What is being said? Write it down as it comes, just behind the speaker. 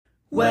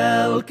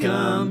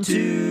Welcome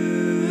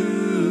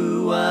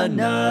to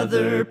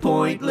another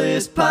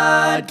pointless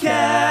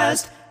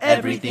podcast.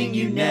 Everything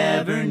you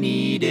never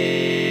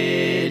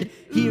needed.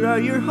 Here are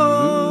your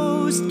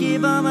hosts,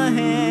 give 'em a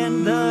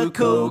hand, the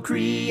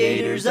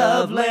co-creators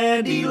of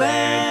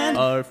Landyland.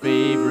 Our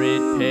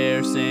favorite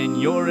pair,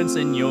 Senor and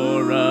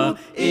Senora.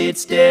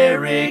 It's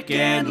Derek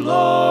and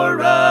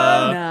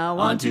Laura. Now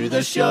onto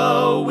the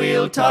show,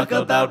 we'll talk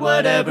about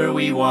whatever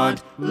we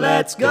want.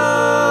 Let's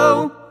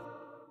go!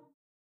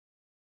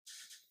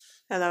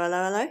 Hello,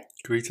 hello, hello.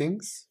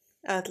 Greetings.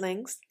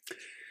 Earthlings.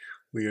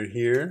 We are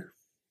here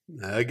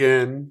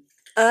again.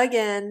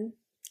 Again.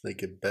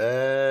 Like a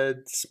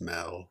bad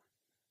smell.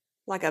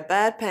 Like a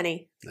bad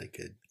penny. Like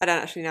a... I don't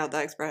actually know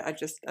that expression.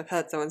 I've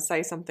heard someone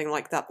say something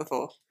like that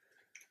before.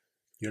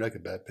 You're like a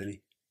bad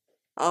penny.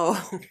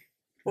 Oh,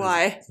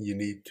 why? You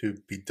need to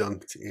be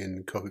dunked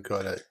in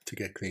Coca-Cola to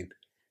get clean.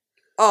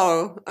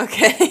 Oh,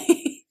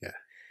 okay. Yeah.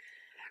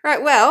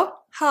 Right,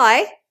 well,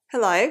 hi.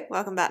 Hello.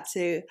 Welcome back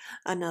to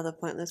another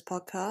Pointless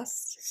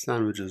Podcast.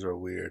 Sandwiches are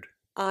weird.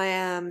 I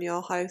am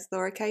your host,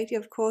 Laura Katie,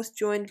 of course,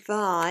 joined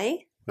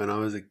by... When I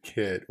was a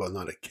kid, well,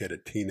 not a kid, a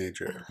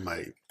teenager,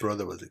 my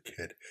brother was a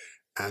kid,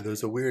 and there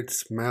was a weird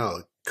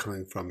smell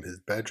coming from his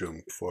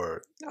bedroom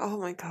for Oh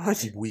my God.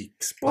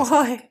 weeks,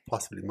 Why?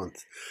 possibly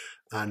months.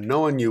 And no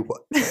one knew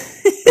what...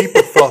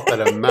 People thought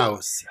that a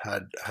mouse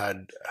had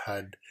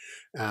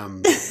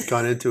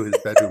gone into his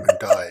bedroom and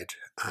died,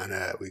 and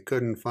we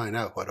couldn't find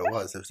out what it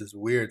was. There was this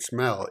weird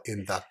smell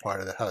in that part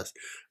of the house,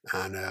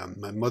 and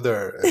my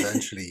mother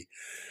eventually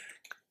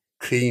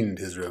cleaned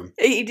his room.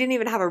 He didn't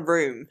even have a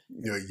room.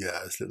 You know,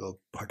 yeah, this little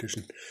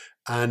partition,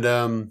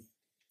 and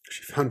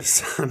she found a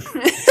sandwich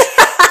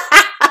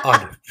on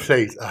a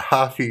plate, a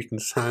half-eaten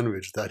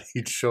sandwich that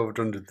he'd shoved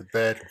under the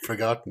bed and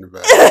forgotten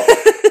about.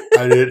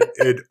 And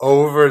it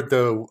over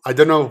the, I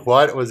don't know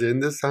what was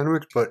in this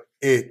sandwich, but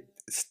it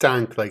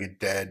stank like a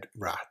dead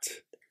rat.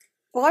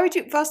 Why would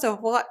you, first off,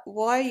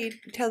 why are you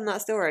telling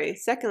that story?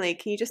 Secondly,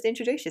 can you just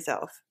introduce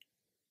yourself?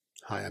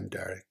 Hi, I'm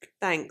Derek.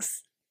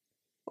 Thanks.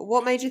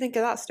 What made you think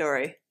of that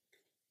story?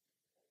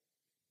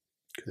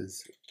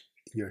 Because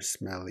you're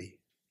smelly.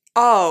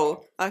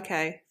 Oh,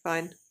 okay,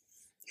 fine.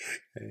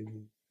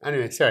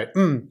 Anyway, sorry.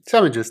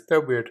 Sandwiches,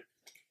 they're weird.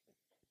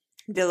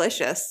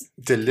 Delicious.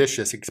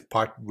 Delicious,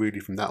 apart really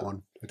from that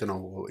one. I don't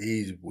know,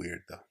 he's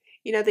weird though.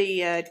 You know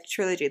the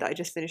trilogy that I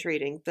just finished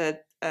reading, the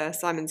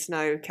Simon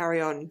Snow Carry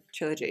On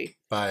trilogy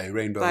By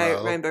Rainbow by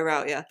Rowell. Rainbow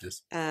Rowell, yeah.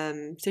 Yes.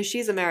 So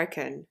she's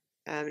American,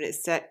 and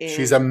it's set in.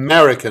 She's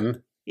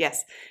American.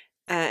 Yes,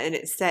 and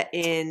it's set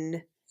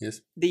in.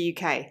 Yes. The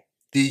UK.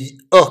 The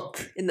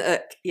Uk. In the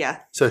UK, yeah.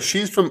 So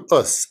she's from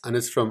us, and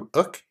it's from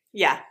Uk.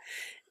 Yeah.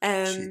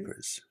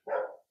 Cheapers.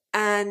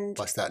 And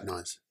What's that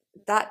noise?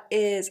 that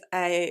is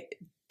a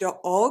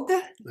dog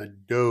A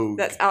dog.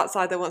 that's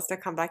outside that wants to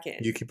come back in.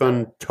 You keep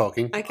on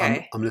talking.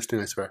 Okay. I'm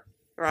listening, I swear.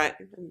 Right,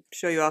 I'm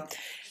sure you are.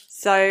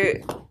 So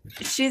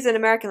she's an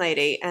American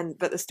lady,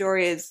 but the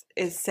story is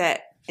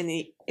set in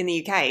the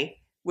UK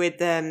with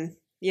the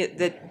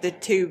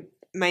two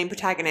main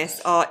protagonists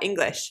are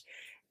English,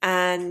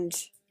 and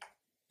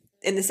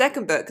in the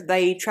second book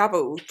they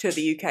travel to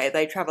the UK.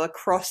 They travel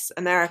across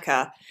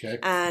America, Okay.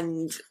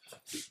 and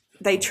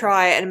they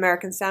try an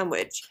American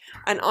sandwich.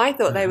 And I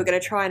thought they were going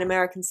to try an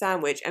American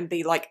sandwich and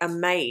be like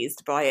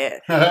amazed by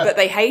it, but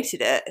they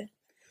hated it.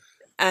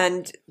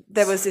 And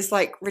there was this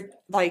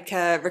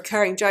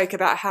recurring joke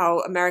about how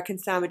American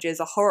sandwiches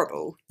are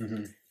horrible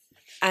Mm-hmm.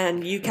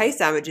 and UK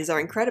sandwiches are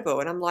incredible.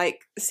 And I'm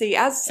like, see,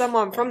 as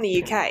someone from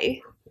the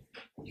UK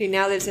who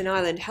now lives in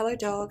Ireland, hello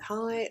dog,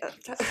 hi,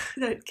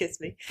 don't kiss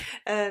me.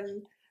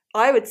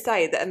 I would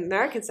say that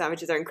American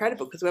sandwiches are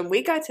incredible because when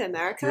we go to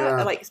America,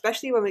 Yeah. like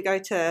especially when we go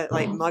to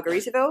like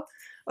Margaritaville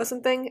or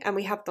something, and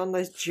we have done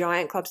those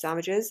giant club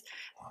sandwiches,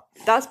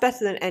 that's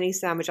better than any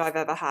sandwich I've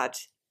ever had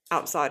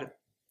outside of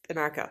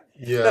America.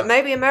 Yeah. But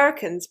maybe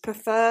Americans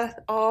prefer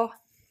our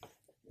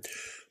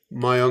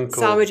My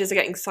uncle. sandwiches are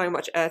getting so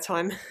much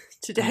airtime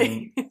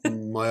today.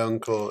 My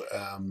uncle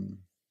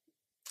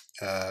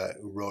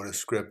wrote a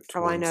script.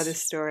 Oh, I know once,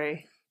 this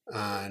story.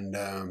 And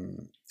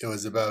it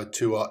was about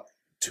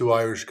two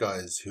Irish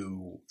guys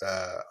who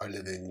are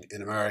living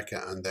in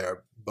America, and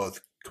they're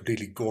both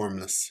completely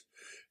gormless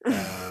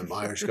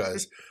Irish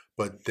guys,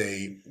 but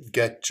they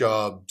get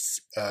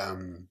jobs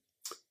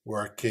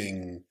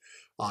working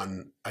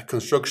on a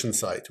construction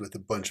site with a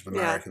bunch of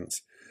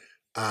Americans.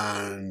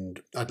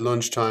 And at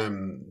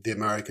lunchtime, the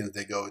Americans,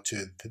 they go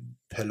to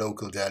the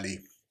local deli,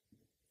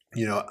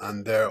 you know,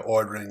 and they're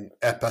ordering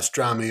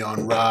pastrami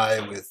on rye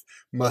with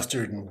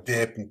mustard and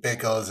dip and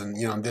pickles and,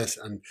 you know, this,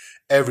 and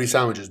every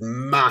sandwich is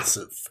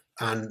massive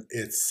and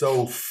it's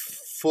so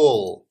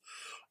full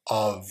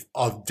of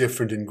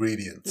different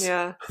ingredients.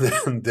 Yeah.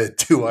 The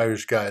two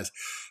Irish guys.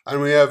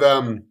 And we have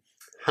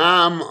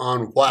ham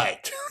on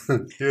white.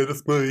 Yeah,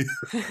 that's me.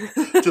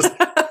 Just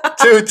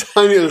two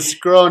tiny little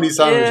scrawny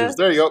sandwiches. Yeah.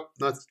 There you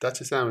go. That's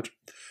your sandwich.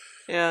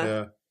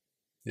 Yeah.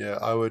 Yeah.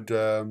 I would.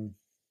 I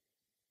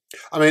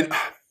mean,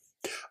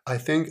 I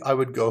think I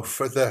would go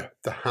for the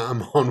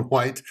ham on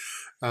white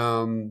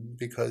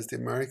Because the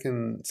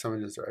American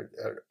sandwiches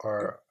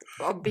are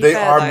I'll be they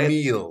fair, are though.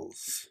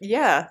 meals.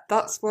 Yeah,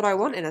 that's what I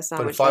want in a But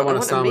sandwich. if I want a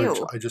want sandwich,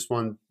 meal. I just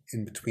want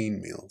in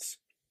between meals.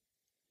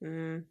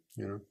 Mm.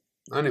 You know.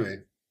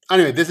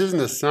 Anyway, this isn't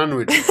a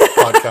sandwich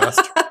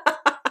podcast.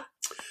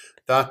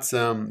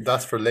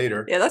 That's for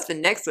later. Yeah, that's for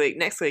next week.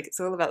 Next week, it's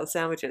all about the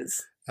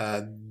sandwiches.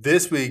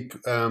 This week,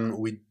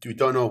 we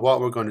don't know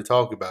what we're going to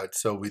talk about,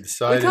 so we We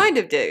decided kind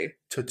of do.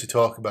 to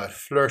talk about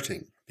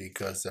flirting,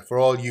 because for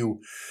all you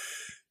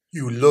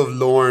love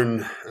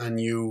Lorne and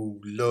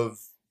you love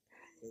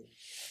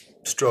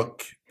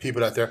struck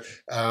people out there,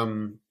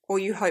 All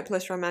you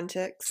hopeless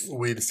romantics.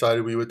 we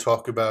decided we would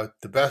talk about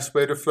the best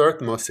way to flirt,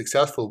 the most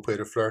successful way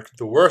to flirt,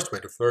 the worst way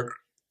to flirt,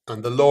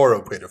 and the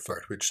Laura way to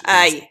flirt, which is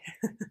Aye.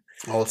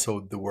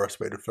 also the worst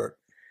way to flirt.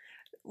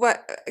 Well,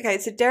 okay,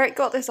 so Derek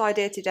got this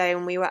idea today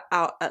when we were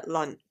out at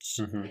lunch.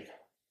 Hmm.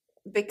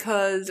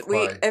 Because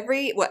Why?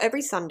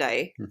 every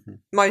Sunday, Hmm.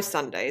 most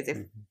Sundays,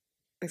 Mhm.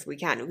 if we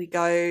can, we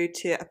go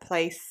to a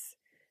place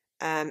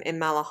in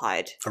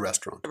Malahide, A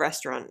restaurant. a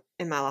restaurant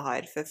in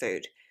Malahide for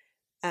food.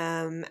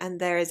 And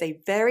there is a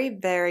very,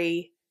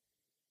 very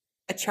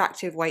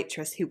attractive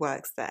waitress who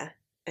works there.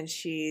 And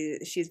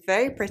she's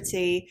very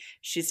pretty,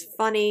 she's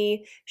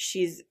funny,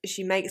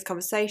 she makes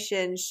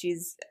conversation,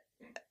 she's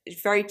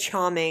very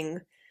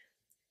charming,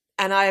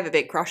 and I have a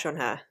big crush on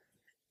her.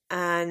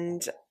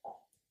 And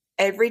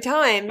every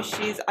time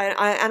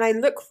I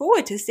look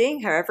forward to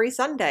seeing her every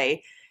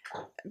Sunday,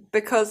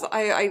 because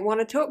I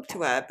want to talk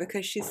to her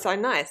because she's so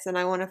nice and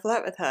I want to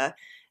flirt with her.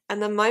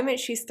 And the moment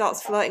she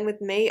starts flirting with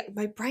me,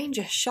 my brain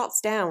just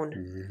shuts down.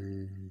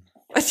 Mhm.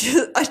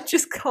 I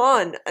just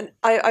can't. And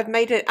I've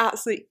made an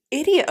absolute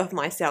idiot of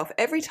myself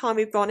every time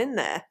we've gone in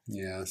there.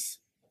 Yes.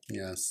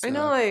 I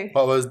know.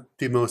 What was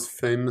the most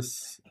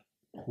famous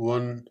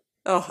one?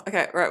 Oh,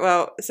 okay, right.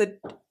 Well, so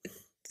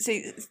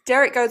see,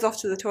 Derek goes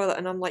off to the toilet,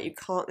 and I'm like, you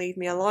can't leave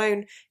me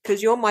alone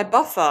because you're my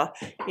buffer.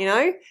 You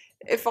know,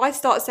 if I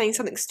start saying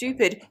something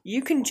stupid,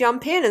 you can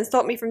jump in and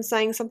stop me from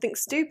saying something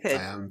stupid.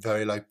 I am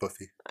very like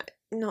Buffy.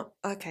 Not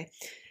okay.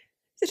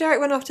 So Derek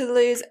went off to the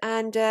loos,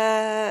 and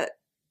the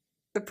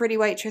pretty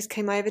waitress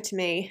came over to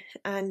me,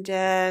 and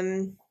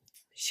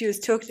she was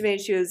talking to me,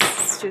 and she was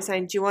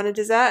saying, "Do you want a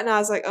dessert?" And I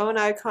was like, "Oh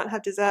no, I can't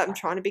have dessert. I'm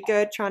trying to be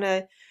good, trying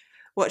to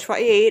watch what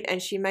I eat."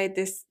 And she made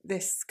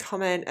this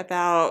comment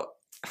about,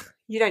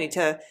 "You don't need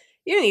to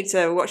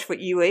watch what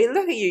you eat.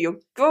 Look at you, you're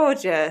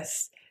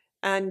gorgeous."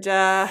 And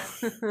I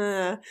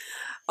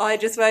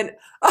just went,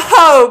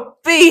 "Oh,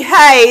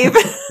 behave!"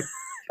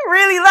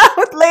 really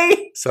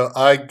loudly. So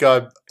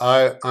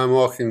I'm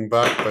walking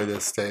back by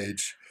this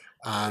stage,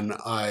 and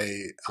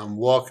I'm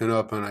walking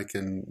up, and I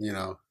can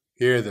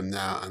hear them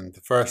now, and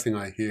the first thing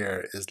I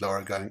hear is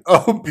Laura going,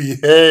 "Oh,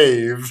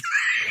 behave!"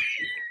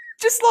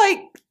 Just like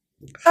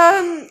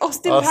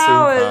Austin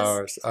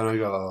Powers. And I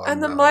go, "Oh,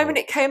 And the no." moment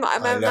it came out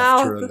of my I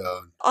left her mouth,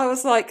 alone. I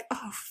was like,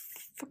 "Oh,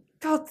 for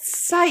God's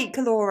sake,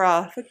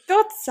 Laura! For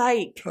God's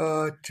sake!"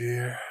 Oh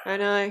dear. I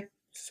know.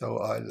 So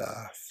I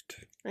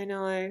laughed. I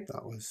know.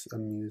 That was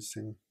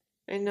amusing.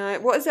 I know.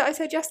 What is it I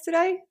said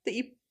yesterday that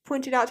you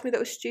pointed out to me that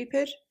was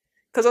stupid?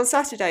 Because on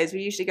Saturdays we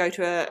usually go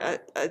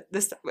to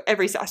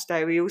every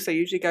Saturday we also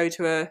usually go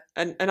to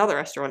another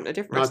restaurant, a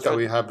different Not restaurant. that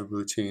we have a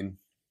routine.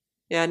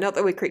 Yeah, not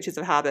that we're creatures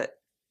of habit,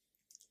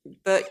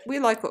 but we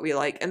like what we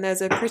like. And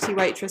there's a pretty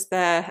waitress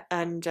there,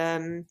 and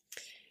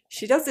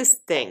she does this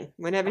thing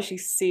whenever she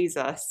sees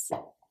us.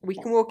 We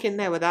can walk in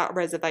there without a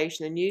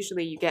reservation, and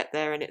usually you get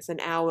there and it's an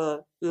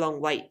hour-long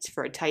wait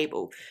for a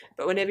table.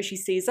 But whenever she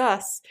sees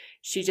us,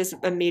 she just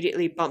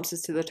immediately bumps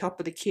us to the top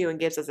of the queue and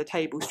gives us a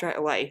table straight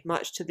away,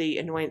 much to the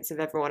annoyance of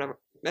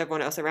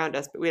everyone else around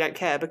us. But we don't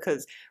care,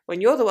 because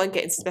when you're the one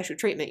getting special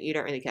treatment, you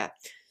don't really care.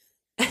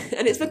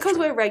 And it's because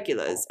we're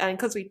regulars and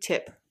because we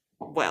tip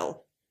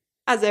well,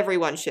 as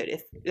everyone should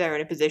if they're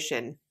in a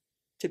position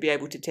to be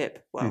able to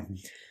tip well. Mhm.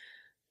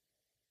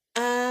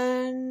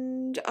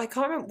 And I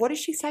can't remember, what did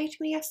she say to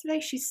me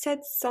yesterday? She said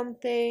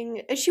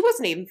something, and she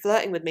wasn't even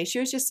flirting with me.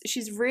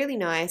 She's really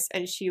nice,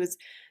 and she was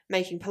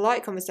making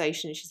polite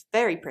conversation. She's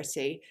very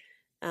pretty.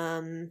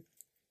 What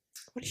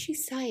did she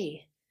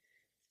say?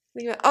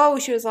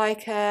 She was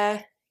like,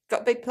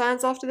 got big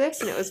plans after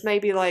this? And it was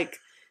maybe like,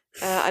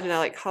 I don't know,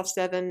 like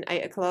 7:30,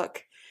 8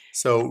 o'clock.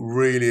 So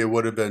really, it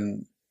would have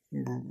been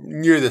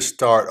near the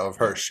start of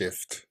her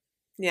shift.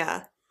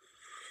 Yeah.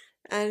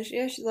 And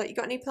she's like, you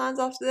got any plans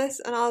after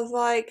this? And I was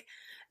like,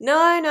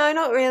 no,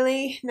 not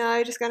really.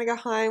 No, just going to go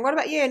home. What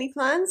about you? Any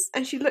plans?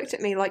 And she looked at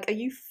me like, are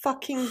you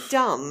fucking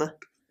dumb?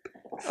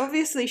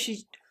 Obviously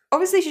she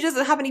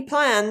doesn't have any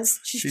plans.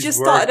 She's just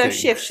started her working.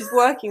 shift. She's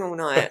working all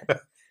night.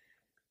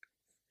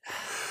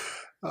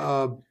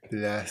 Oh,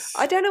 bless.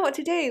 I don't know what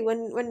to do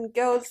when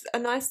girls are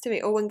nice to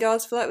me, or when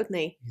girls flirt with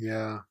me.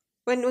 Yeah.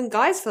 When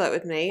guys flirt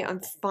with me, I'm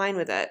fine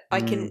with it.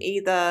 I can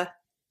either,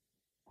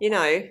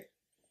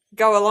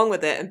 go along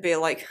with it and be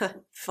like,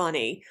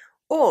 funny,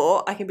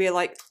 or I can be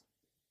like,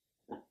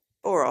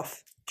 bore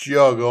off.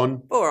 Jog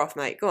on. Bore off,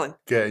 mate. Go on.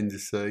 Get in the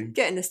sea.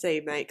 Get in the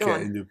sea, mate. Go Get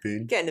on. in the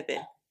bin. Get in the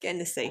bin. Get in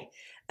the sea.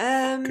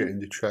 Get in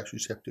the trash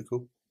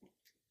receptacle.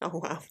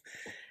 Oh wow.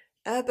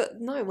 But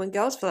no, when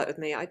girls flirt with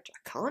me, I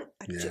can't.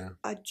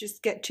 I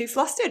just get too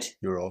flustered.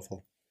 You're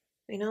awful.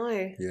 I know.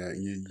 Yeah,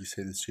 you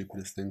say the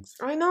stupidest things.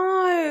 I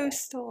know.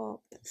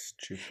 Stop. The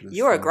stupidest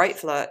You're a things. great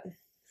flirt.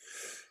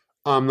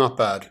 I'm not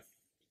bad.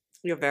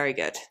 You're very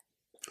good.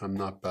 I'm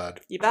not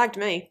bad. You bagged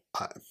me.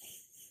 What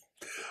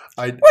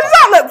does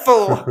that look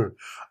for?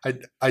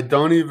 I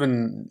don't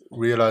even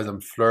realize I'm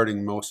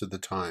flirting most of the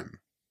time.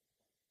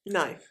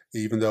 No.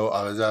 Even though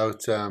I was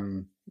out a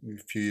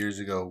few years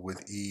ago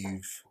with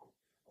Eve,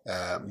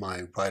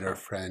 my writer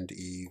friend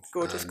Eve.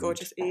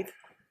 Gorgeous Eve.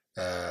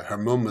 Her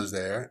mum was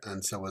there,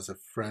 and so was a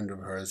friend of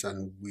hers,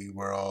 and we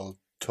were all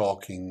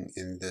talking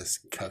in this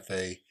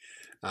cafe.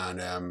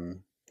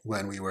 And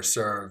when we were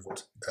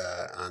served,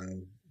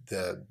 and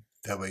the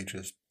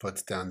waitress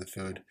puts down the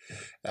food,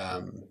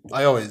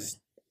 I always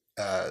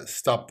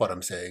stop what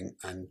I'm saying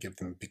and give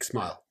them a big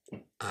smile.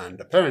 And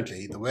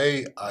apparently, the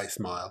way I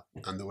smile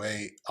and the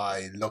way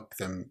I look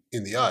them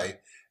in the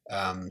eye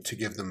to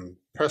give them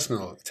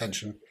personal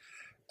attention.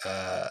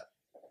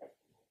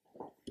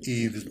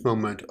 Eve's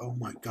mum went, "Oh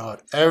my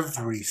God,"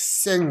 every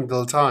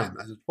single time.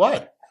 I said,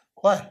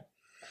 What?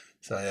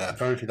 So yeah,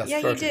 apparently that's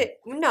flirting.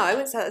 You do. No, I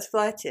wouldn't say that's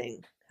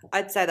flirting.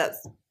 I'd say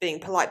that's being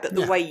polite. But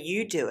the way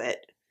you do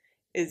it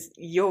is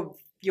you're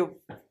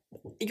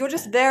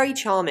just very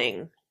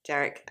charming,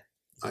 Derek.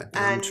 I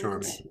am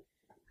charming.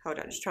 Hold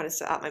on, just trying to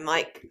set up my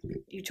mic.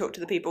 You talk to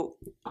the people.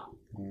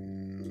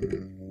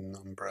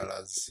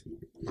 Umbrellas.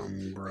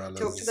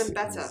 Talk to them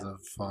better. Is a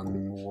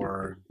fun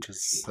word to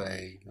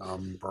say.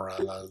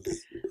 Umbrellas.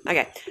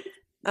 Okay.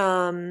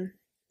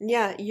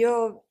 Yeah,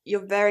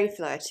 you're very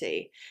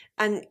flirty,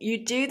 and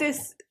you do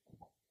this.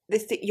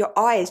 Your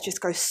eyes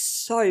just go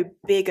so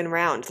big and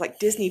round, like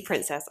Disney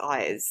princess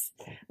eyes.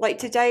 Like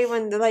today,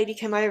 when the lady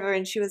came over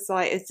and she was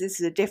like, "This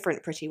is a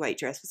different pretty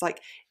waitress." Was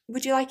like,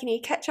 "Would you like any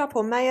ketchup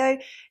or mayo?"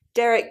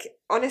 Derek,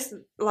 honestly,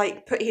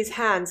 like put his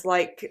hands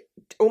like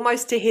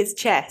almost to his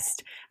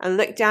chest and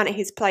looked down at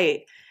his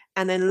plate,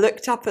 and then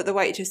looked up at the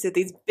waitress with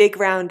these big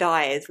round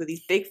eyes with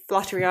these big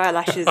fluttery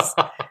eyelashes,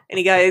 and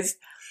he goes,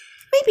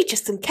 "Maybe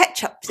just some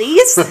ketchup,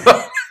 please."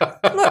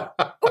 Look,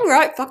 all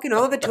right, fucking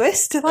Oliver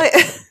Twist, like.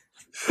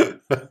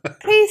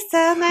 Please,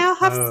 sir, may I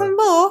have some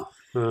more?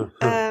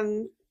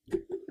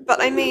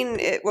 But I mean,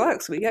 it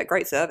works. We get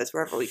great service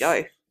wherever we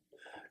go.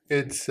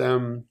 It's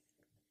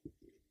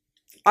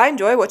I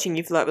enjoy watching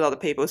you flirt with other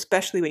people,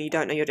 especially when you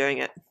don't know you're doing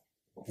it.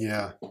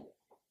 Yeah.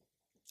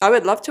 I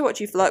would love to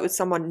watch you flirt with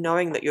someone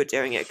knowing that you're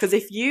doing it. Because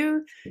if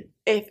your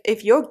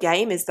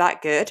game is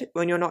that good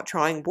when you're not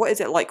trying, what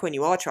is it like when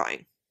you are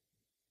trying?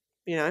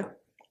 You know.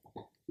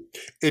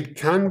 It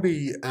can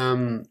be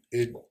hello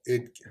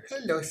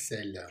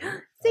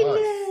Sailor. Hello.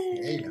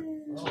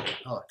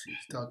 Oh,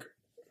 geez, dog.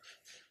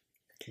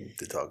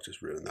 The dog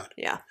just ruined that.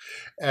 Yeah.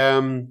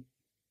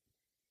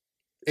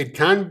 It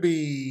can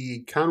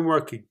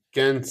work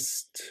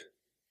against.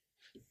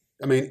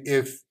 I mean,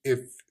 if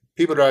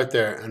people are out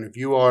there and if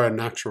you are a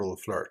natural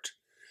flirt,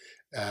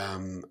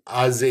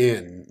 as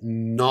in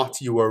not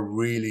you are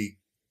really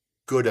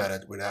good at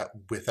it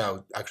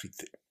without actually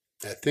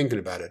thinking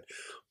about it.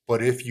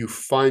 But if you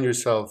find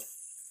yourself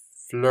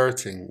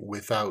flirting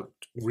without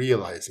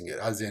realizing it,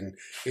 as in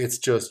it's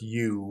just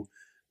you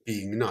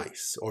being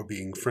nice or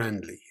being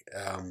friendly,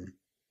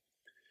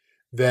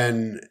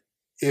 then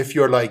if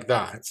you're like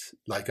that,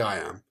 like I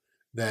am,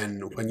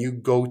 then when you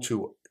go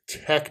to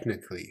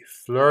technically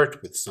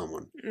flirt with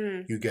someone,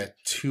 you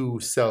get too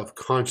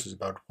self-conscious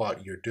about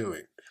what you're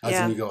doing. As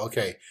in you go,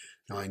 okay,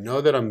 now I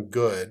know that I'm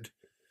good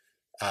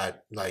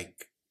at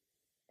like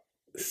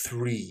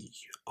 3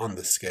 on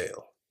the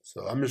scale.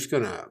 So I'm just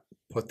going to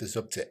put this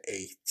up to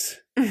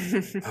 8.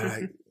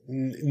 And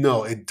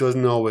no, it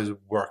doesn't always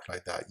work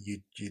like that.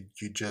 You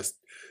just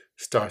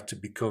start to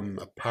become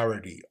a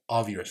parody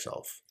of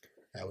yourself,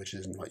 which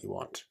isn't what you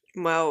want.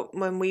 Well,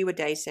 when we were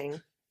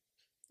dating,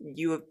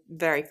 you were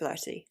very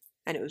flirty,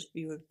 and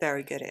you were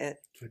very good at it.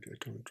 I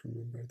don't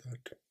remember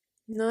that.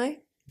 No?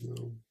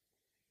 No.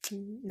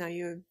 No,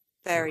 you were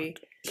very...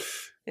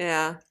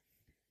 Yeah.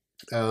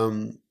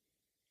 Hey,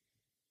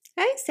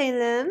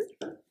 Salem.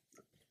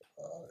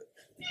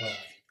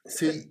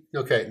 See,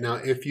 okay, now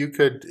if you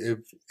could,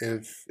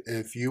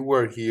 if you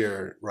were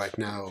here right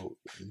now,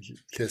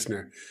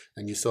 listener,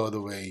 and you saw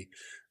the way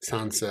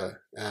Sansa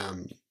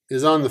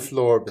is on the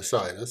floor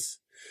beside us,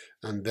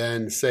 and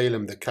then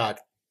Salem the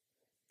cat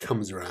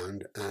comes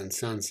around, and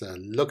Sansa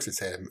looks at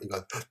Salem and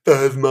goes,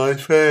 "That's my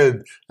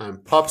friend,"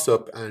 and pops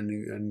up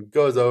and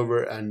goes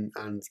over, and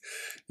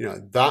you know,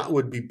 that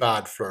would be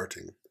bad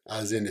flirting.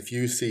 As in, if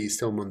you see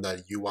someone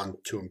that you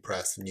want to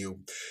impress and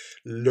you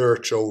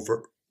lurch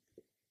over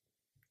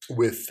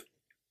with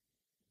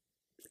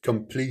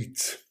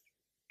complete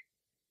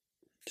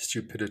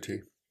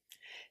stupidity.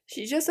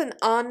 She's just an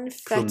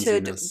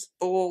unfettered Clumsiness.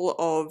 ball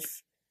of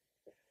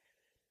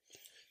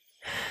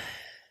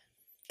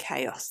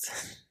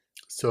chaos.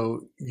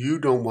 So you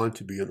don't want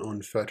to be an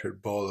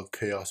unfettered ball of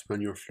chaos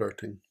when you're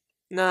flirting.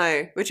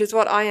 No, which is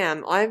what I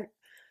am.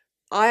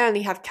 I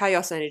only have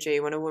chaos energy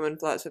when a woman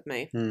flirts with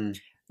me. Hmm.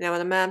 Now,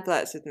 when a man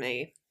flirts with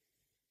me,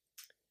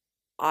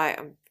 I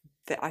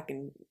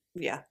can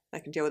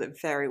deal with it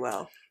very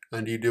well.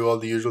 And do you do all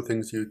the usual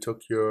things? You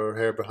tuck your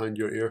hair behind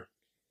your ear?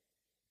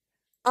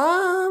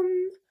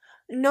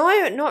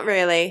 No, not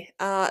really.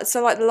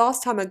 So like the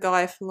last time a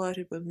guy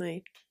flirted with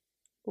me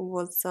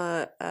was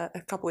a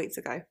couple weeks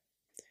ago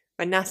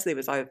when Natalie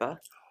was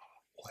over.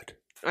 What?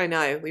 I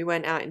know. We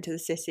went out into the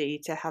city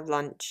to have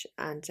lunch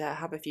and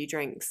have a few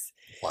drinks.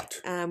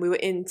 What? We were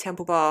in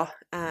Temple Bar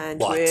and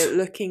What? we're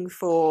looking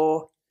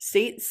for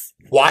seats.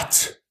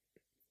 What?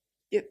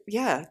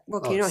 Yeah.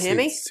 Well, can you not hear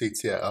me?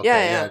 Seats, yeah. Okay,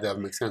 Yeah. that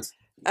makes sense.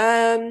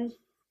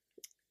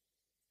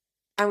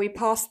 And we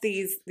passed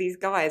these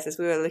guys as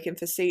we were looking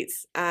for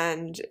seats,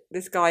 and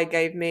this guy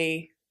gave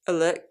me a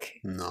look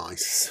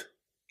Nice.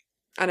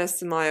 and a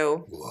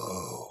smile,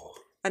 Whoa.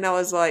 and I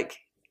was like,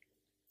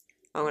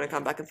 I'm going to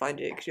come back and find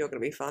you because you're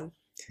going to be fun.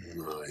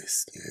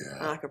 Nice, yeah.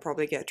 And I could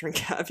probably get a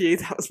drink out of you.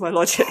 That was my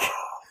logic.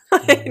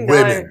 I know.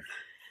 Women.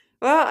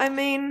 Well, I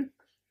mean,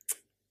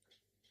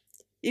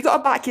 you got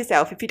to back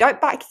yourself. If you don't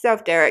back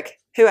yourself, Derek,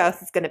 who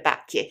else is going to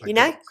back you? You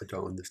know? I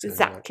don't understand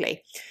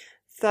Exactly.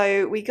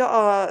 So we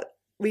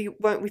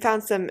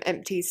found some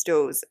empty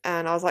stools,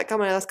 and I was like,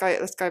 come on, let's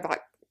go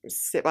back,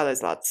 sit by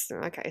those lads.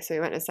 Okay, so we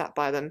went and sat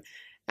by them,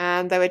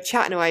 and they were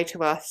chatting away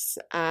to us,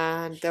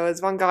 and there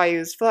was one guy who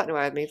was flirting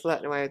away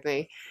with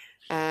me.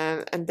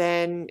 And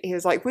then he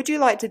was like, would you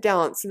like to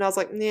dance? And I was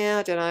like, yeah,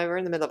 I don't know, we're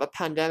in the middle of a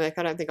pandemic,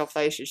 I don't think our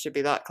faces should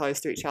be that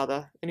close to each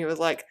other. And he was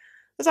like,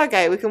 it's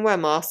okay, we can wear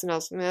masks. And I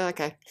was like, yeah,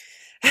 okay.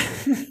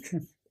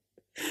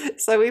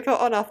 So we put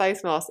on our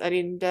face masks, and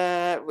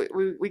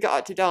we got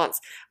out to dance,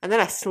 and then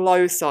a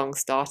slow song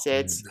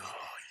started. No,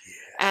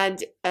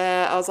 And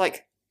I was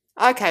like,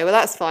 okay, well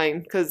that's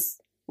fine,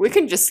 because we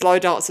can just slow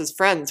dance as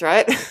friends,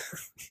 right?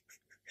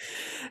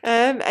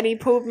 And he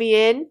pulled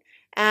me in,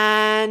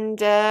 and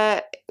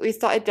we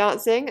started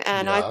dancing,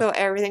 and I Yeah. thought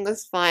everything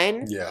was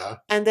fine. Yeah.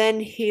 And then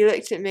he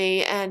looked at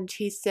me and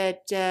he said,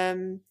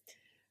 I'm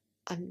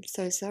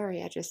so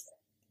sorry, I just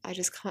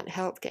can't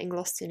help getting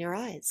lost in your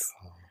eyes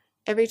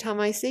every time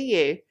I see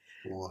you.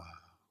 Wow.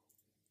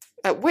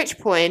 At which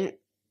point,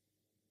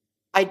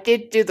 I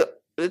did do the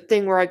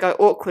thing where I go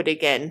awkward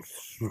again.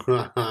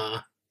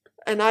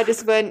 And I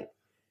just went,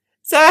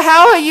 so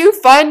how are you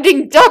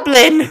finding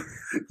Dublin?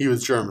 He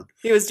was German.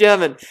 He was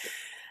German.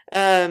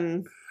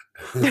 I'm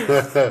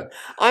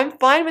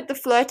fine with the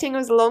flirting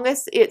as long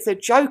as it's a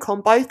joke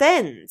on both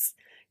ends.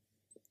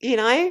 You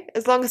know,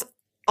 as long as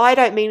I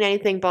don't mean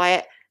anything by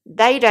it,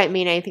 they don't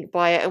mean anything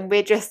by it, and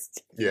we're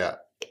just Yeah.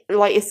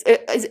 like,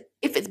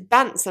 if it's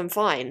bants, I'm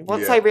fine.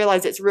 Once Yeah. I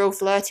realise it's real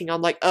flirting,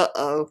 I'm like,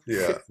 uh-oh.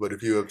 Yeah. But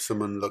if you have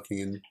someone looking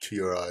into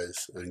your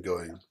eyes and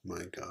going,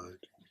 my God,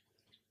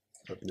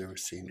 I've never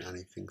seen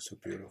anything so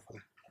beautiful.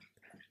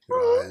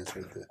 Your eyes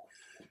are the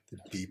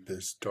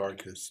deepest,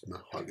 darkest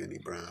mahogany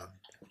brown.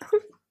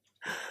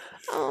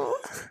 Oh,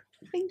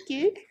 thank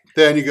you.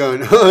 Then you're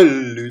going, oh,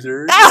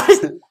 losers.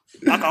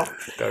 Fuck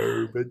off.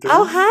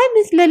 Oh, hi,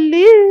 Miss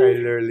Lulu. Hi,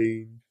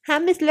 Lurleen. Hi,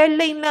 Miss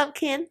Lurleen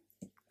Lumpkin.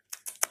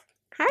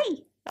 Hi.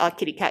 Our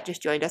kitty cat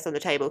just joined us on the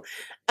table.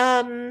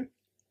 And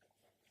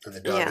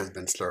the dog Yeah. has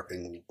been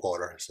slurping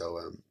water, so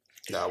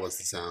that was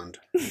the sound.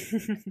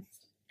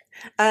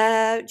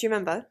 Do you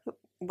remember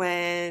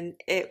when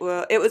it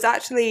was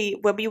actually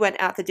when we went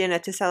out for dinner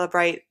to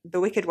celebrate the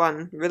Wicked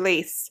One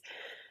release?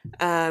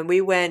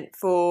 We went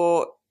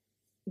for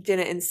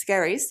dinner in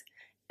Skerries,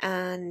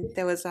 and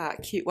there was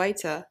that cute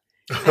waiter,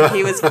 and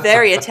he was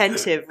very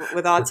attentive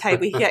with our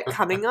table. He kept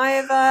coming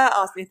over,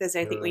 asking if there's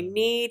anything we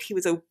need. He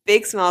was all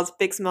big smiles.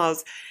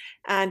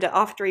 And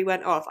after he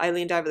went off, I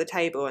leaned over the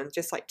table and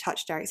just like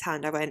touched Derek's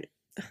hand. I went,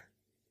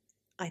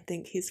 I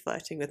think he's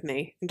flirting with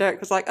me. And Derek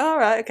was like, oh,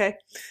 right, okay.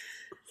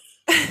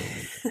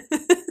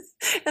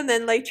 And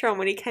then later on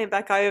when he came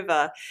back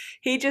over,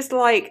 he just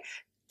like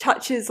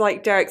touches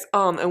like Derek's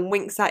arm and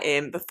winks at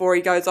him before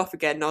he goes off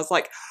again. And I was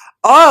like,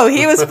 oh,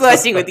 he was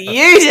flirting with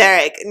you,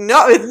 Derek,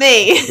 not with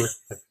me.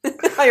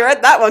 I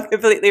read that one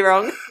completely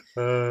wrong.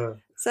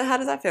 So how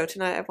does that feel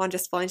tonight? Everyone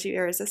just finds you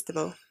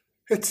irresistible.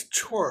 It's a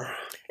chore.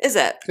 Is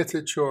it? It's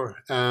a chore.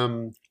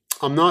 I'm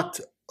not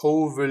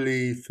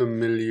overly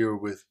familiar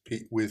with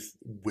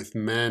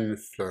men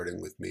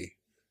flirting with me.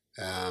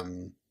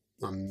 I'm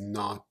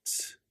not.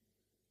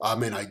 I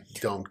mean, I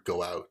don't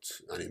go out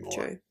anymore.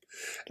 True.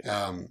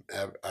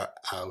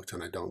 Out,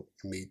 and I don't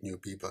meet new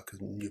people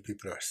because new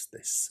people they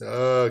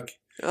suck.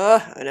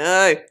 Oh, I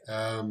know.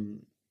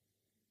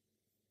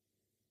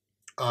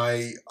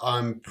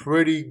 I'm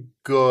pretty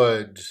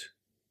good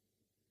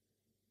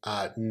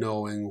at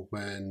knowing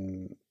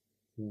when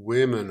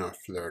women are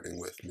flirting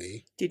with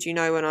me. Did you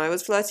know when I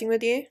was flirting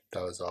with you?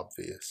 That was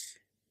obvious.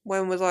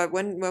 When was I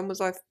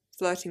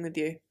flirting with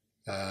you?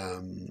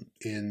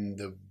 In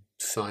the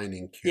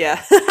signing queue.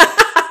 Yeah.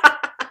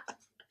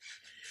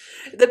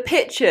 The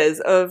pictures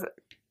of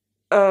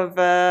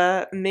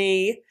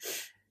me.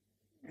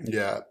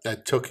 Yeah,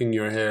 tucking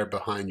your hair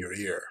behind your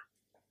ear.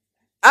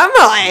 Am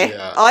I?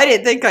 Yeah. I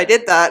didn't think I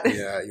did that.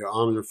 Yeah, your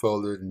arms were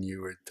folded and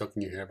you were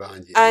tucking your hair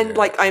behind you. And Yeah.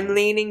 like I'm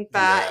leaning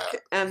back, Yeah,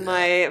 and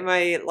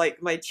yeah.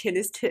 my chin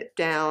is tipped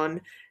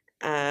down.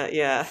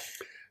 Yeah.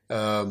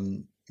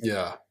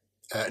 Yeah.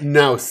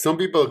 Now, some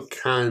people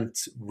can't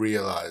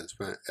realize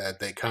when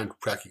they can't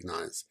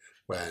recognize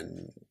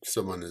when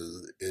someone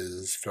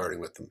is flirting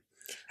with them.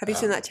 Have you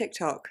seen that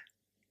TikTok?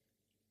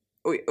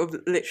 Of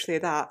literally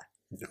that.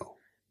 No.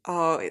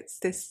 Oh, it's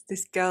this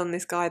girl and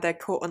this guy. They're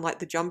caught on like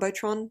the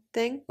jumbotron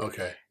thing.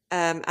 Okay.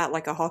 At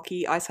like a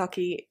ice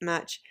hockey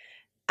match,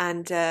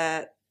 and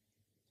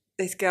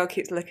this girl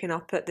keeps looking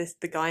up at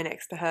the guy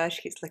next to her.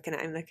 She keeps looking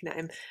at him,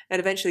 and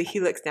eventually he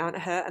looks down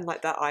at her, and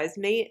like their eyes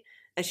meet,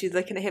 and she's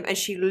looking at him, and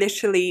she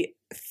literally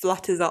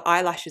flutters her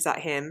eyelashes at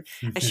him,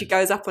 and she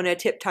goes up on her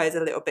tiptoes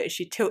a little bit, and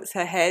she tilts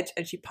her head,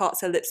 and she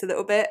parts her lips a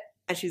little bit,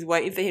 and she's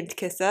waiting for him to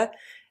kiss her,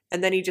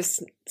 and then he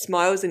just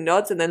smiles and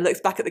nods, and then looks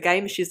back at the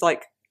game, and she's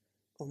like,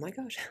 "Oh my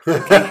gosh."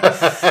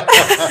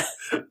 Okay.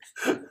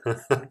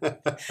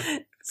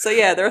 So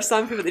yeah, there are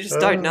some people that just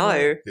don't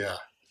know. Yeah.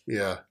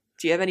 Yeah.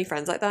 Do you have any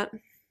friends like that?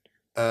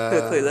 Who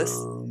are clueless?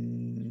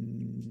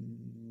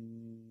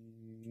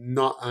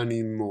 Not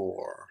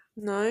anymore.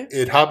 No.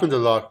 It happened a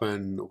lot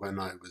when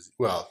I was,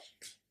 well,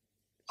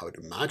 I would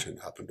imagine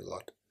it happened a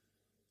lot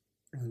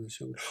when I was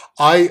younger.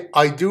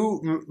 I do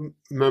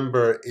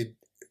remember it.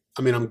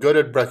 I mean, I'm good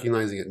at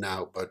recognizing it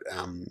now, but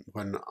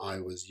when I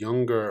was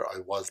younger, I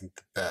wasn't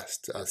the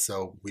best.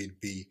 So we'd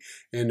be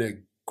in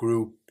a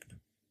group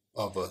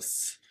of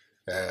us,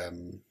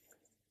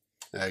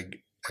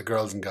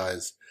 girls and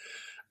guys,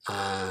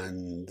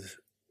 and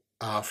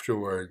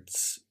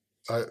afterwards,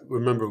 I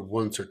remember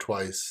once or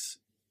twice,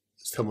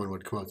 someone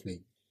would come up to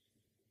me,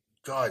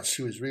 "God,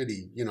 she was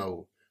really,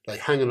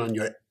 like hanging on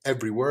your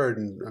every word,"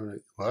 and I'm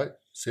like,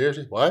 "What?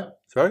 Seriously? What?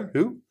 Sorry,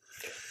 who?"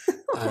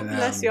 And,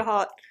 bless your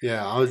heart.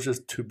 Yeah, I was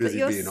just too busy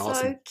being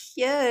awesome.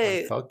 You're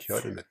so cute. I'm so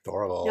cute and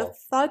adorable. You're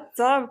so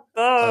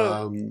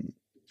adorable.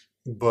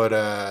 But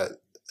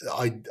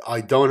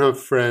I don't have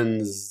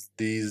friends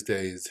these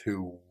days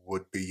who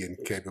would be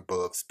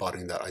incapable of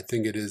spotting that. I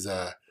think it is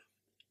a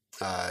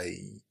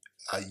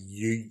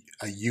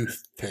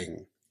youth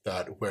thing,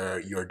 that where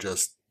you're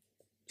just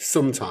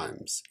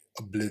sometimes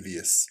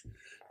oblivious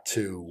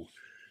to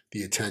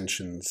the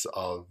attentions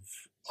of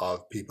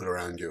people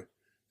around you,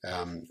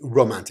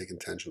 romantic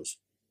intentions.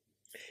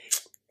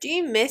 Do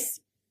you miss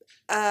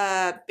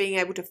being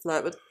able to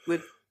flirt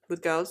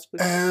with girls?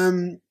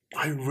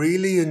 I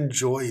really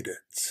enjoyed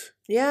it.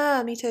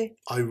 Yeah, me too.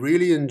 I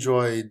really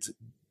enjoyed.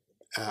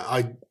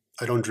 I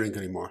don't drink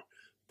anymore,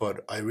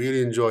 but I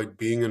really enjoyed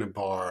being in a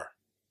bar.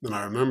 And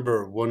I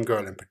remember one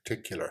girl in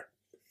particular,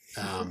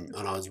 and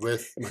I was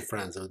with my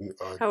friends.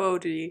 How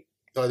old are you?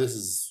 Oh, this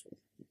is.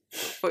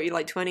 What, you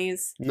like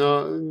 20s?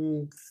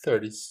 No,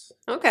 30s.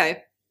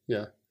 Okay.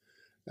 Yeah.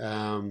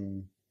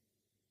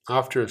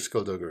 After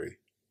skullduggery.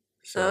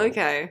 So,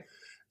 okay.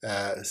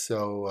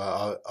 So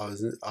I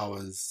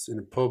was in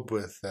a pub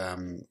with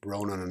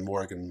Ronan and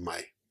Morgan,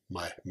 my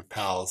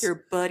pals.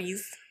 Your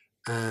buddies.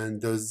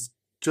 And there was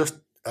just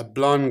a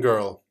blonde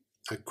girl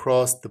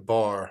across the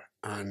bar,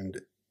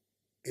 and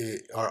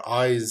our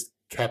eyes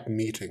kept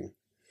meeting,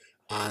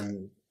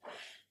 and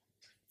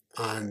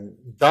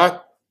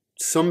that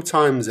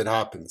sometimes it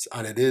happens,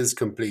 and it is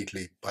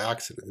completely by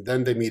accident.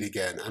 Then they meet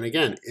again, and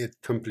again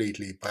it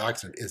completely by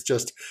accident. It's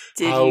just.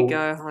 Did you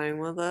go home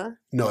with her?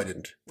 No, I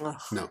didn't.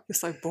 Ugh, no, you're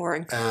so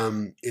boring.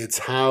 It's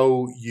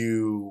how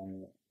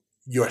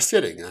you're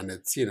sitting, and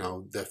it's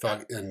the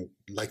fact, and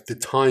like the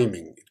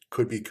timing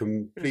could be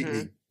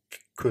completely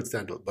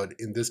coincidental, but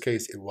in this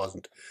case it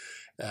wasn't.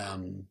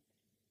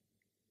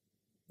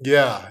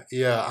 Yeah,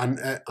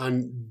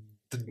 and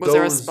was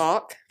there a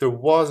spark? There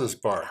was a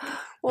spark.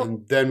 Well,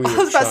 and then we I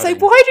was about to say,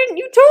 chatting. why didn't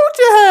you talk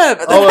to her?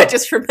 But then I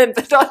just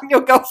remembered I'm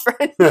your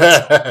girlfriend.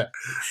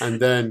 and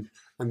then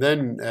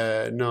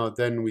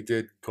then we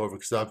did go over,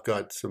 because I've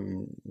got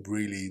some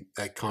really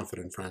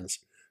confident friends,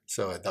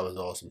 so that was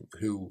awesome.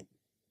 Who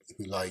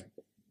like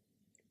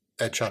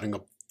chatting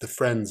up the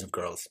friends of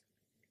girls.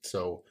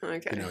 So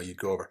okay. you'd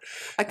go over.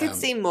 I could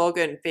see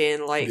Morgan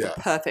being like yeah. a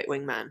perfect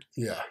wingman.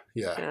 Yeah.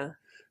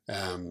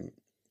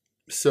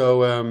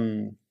 So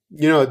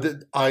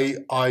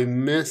I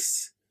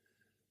miss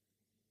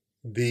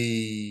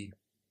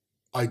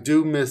I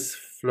do miss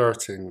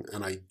flirting,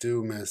 and I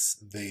do miss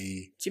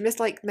the. Do you miss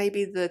like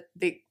maybe the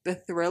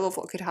thrill of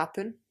what could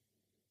happen?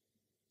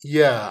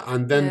 Yeah,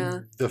 and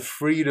then the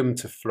freedom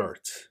to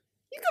flirt.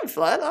 You can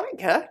flirt. I don't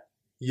care.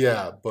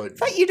 Yeah, but. In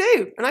fact, you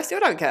do, and I still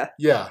don't care.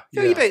 Yeah.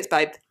 Fill your boots,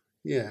 babe.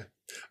 Yeah.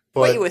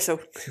 Wet your whistle.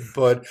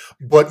 But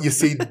you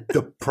see,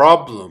 the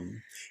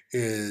problem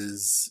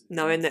is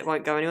knowing that it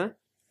won't go anywhere.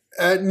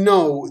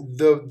 No,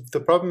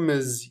 the problem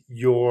is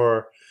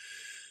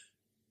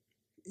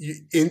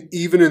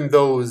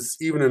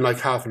even in like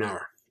half an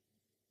hour,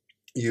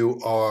 you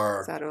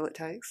are. Is that all it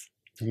takes?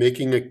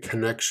 Making a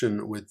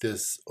connection with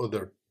this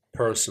other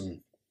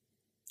person,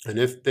 and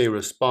if they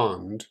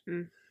respond,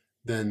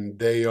 then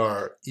they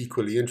are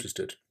equally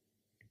interested.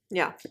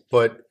 Yeah.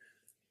 But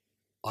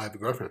I have a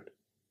girlfriend.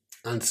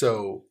 And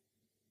so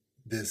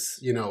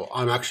this,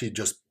 I'm actually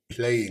just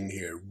playing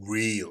here,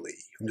 really.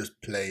 I'm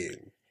just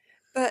playing.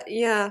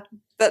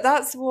 But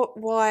that's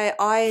why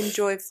I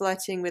enjoy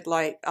flirting with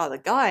like other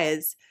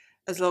guys,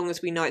 as long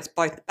as we know it's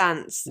both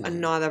bants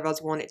and neither of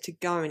us want it to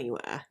go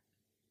anywhere.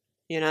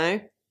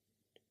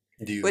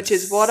 Do you Which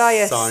is what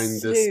I sign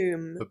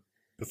assume. this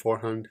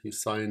beforehand? You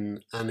sign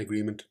an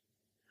agreement?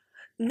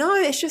 No,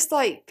 it's just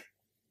like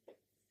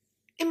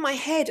in my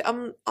head.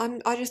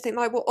 I just think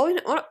like, well,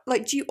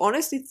 like, do you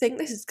honestly think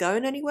this is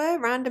going anywhere?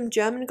 Random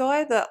German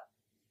guy that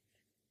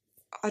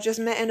I just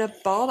met in a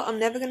bar that I'm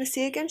never going to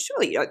see again.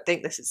 Surely you don't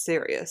think this is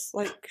serious?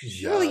 Like,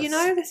 surely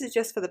Yes. this is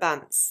just for the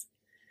bants.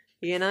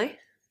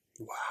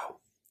 Wow.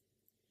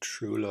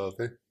 True love,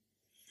 eh?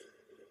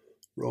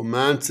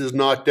 Romance is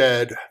not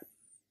dead.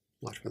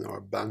 Not when there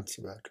are bands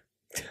about.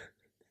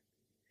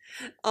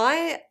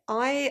 I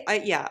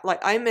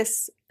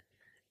miss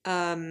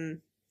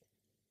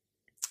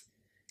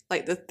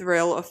like the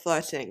thrill of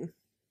flirting,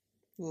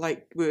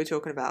 like we were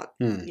talking about,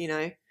 But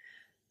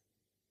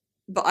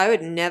I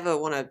would never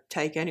want to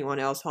take anyone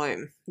else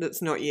home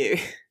that's not you.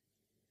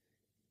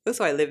 That's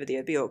why I live with you.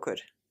 It'd be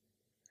awkward.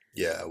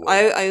 Yeah.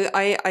 Well,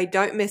 I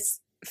don't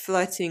miss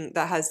flirting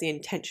that has the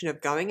intention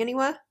of going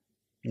anywhere.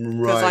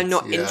 Because I'm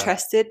not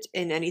interested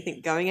in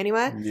anything going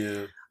anywhere.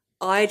 Yeah.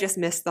 I just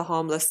miss the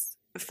harmless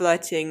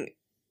flirting.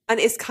 And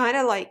it's kind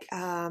of like,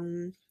 I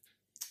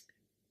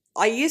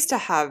used to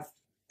have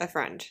a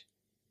friend.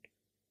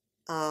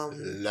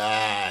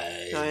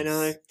 Lies. I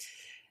know.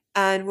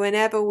 And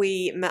whenever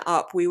we met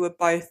up, we would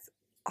both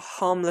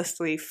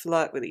harmlessly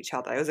flirt with each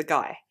other. It was a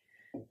guy.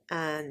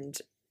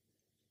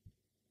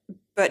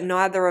 But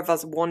neither of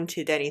us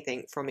wanted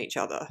anything from each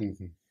other.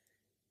 Mm-hmm.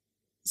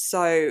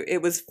 So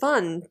it was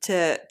fun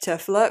to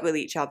flirt with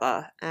each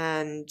other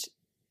and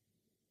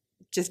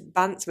just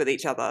bants with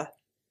each other.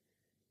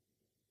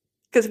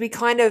 Because we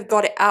kind of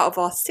got it out of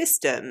our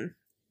system,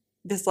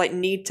 this like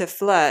need to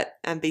flirt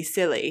and be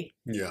silly.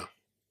 Yeah.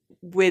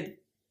 With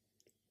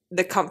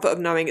the comfort of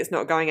knowing it's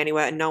not going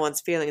anywhere and no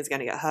one's feeling is going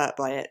to get hurt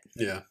by it.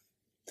 Yeah.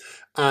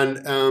 And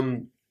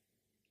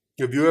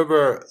have you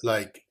ever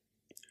like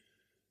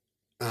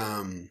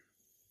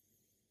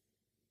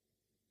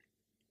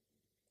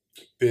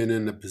been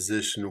in a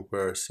position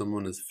where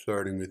someone is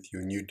flirting with you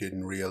and you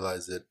didn't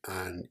realize it,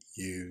 and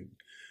you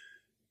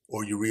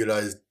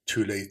realized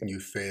too late and you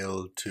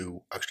failed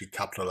to actually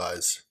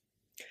capitalize?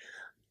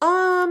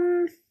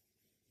 I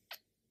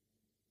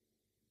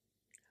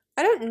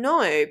don't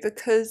know,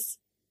 because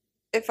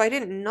if I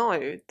didn't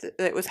know that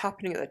it was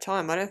happening at the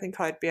time, I don't think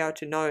I'd be able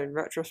to know in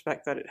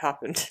retrospect that it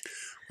happened.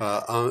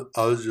 I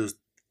was just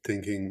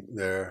thinking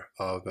there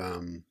of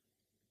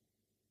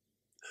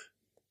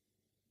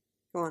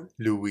Go on.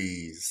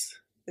 Louise.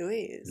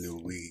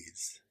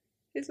 Louise.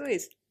 Who's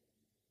Louise?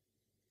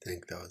 I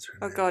think that was her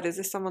Oh name. God, is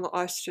this someone that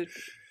I should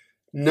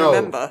No.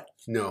 remember?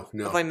 No.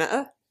 Have I met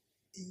her?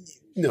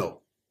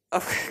 No.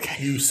 Oh,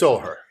 okay. You saw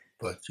her,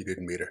 but you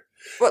didn't meet her.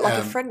 What, like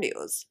a friend of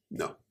yours?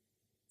 No.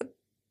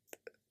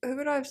 Who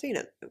would I have seen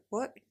it?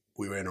 What?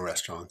 We were in a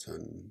restaurant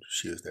and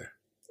she was there.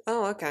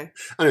 Oh, okay.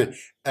 Anyway,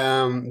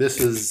 this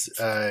was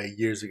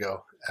years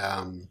ago,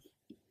 and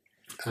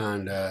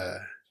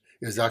it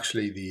was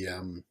actually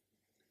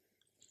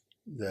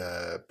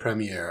the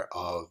premiere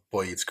of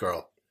Boy Eats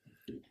Girl,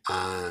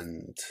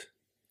 and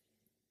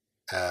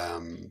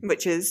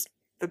Which is,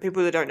 for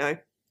people that don't know,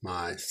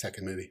 my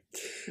second movie.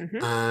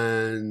 Mm-hmm.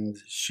 And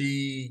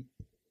she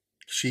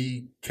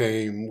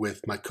came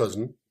with my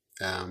cousin,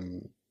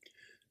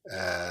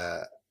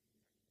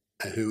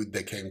 who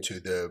they came to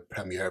the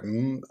premiere.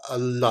 A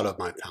lot of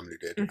my family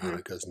did, Mm-hmm. and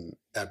my cousin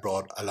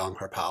brought along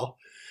her pal,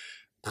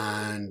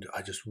 and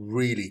I just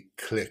really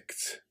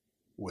clicked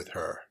with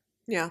her.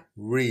 Yeah.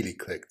 Really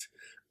clicked,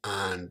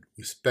 and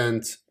we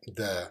spent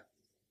the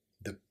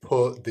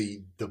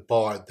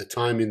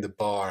time in the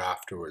bar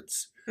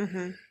afterwards,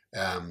 Mm-hmm.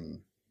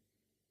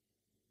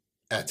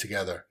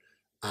 Together,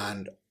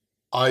 and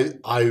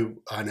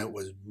it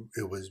was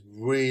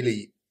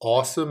really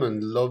awesome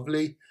and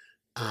lovely,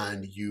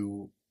 and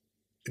you're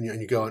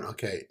going,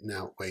 okay,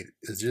 now wait,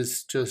 is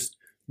this just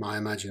my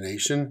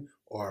imagination,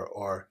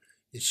 or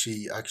is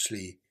she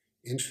actually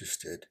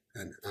interested?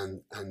 And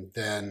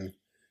then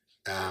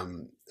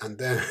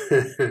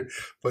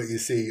but you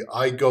see,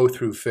 I go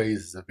through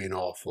phases of being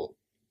awful,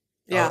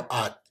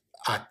 at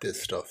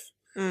this stuff,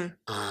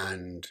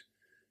 and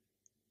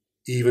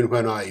even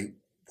when I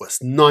was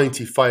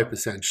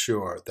 95%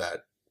 sure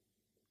that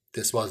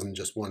this wasn't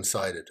just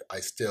one-sided,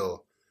 I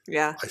still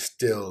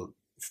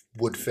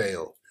would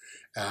fail,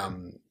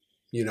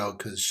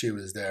 because she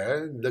was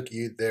there. Look at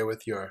you there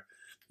with your,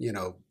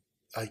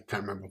 I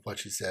can't remember what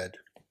she said.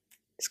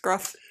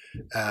 Scruff.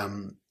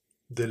 The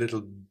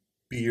little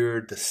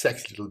beard, the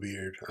sexy little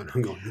beard. And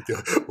I'm going,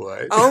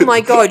 what? Oh my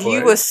God,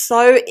 you were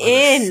so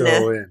in.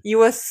 So in. You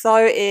were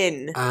so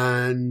in.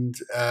 And,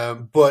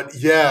 but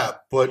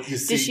you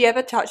see. Did she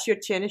ever touch your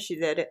chin as she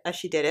did it? I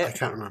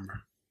can't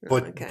remember.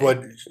 But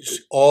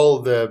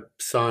all the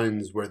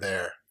signs were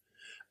there.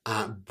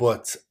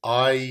 But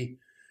I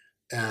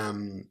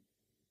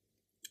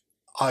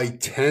I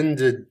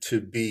tended to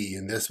be,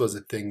 and this was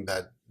a thing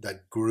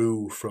that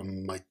grew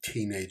from my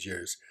teenage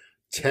years,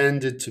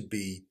 tended to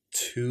be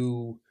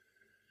too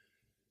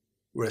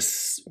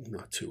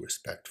not too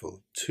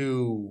respectful,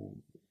 too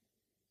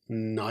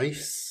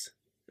nice.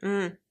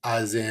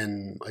 As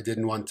in, I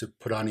didn't want to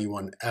put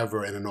anyone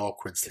ever in an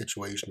awkward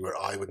situation where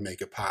I would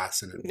make a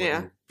pass and it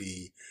wouldn't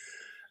be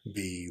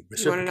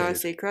reciprocated. You want to know a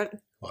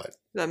secret? What?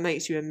 That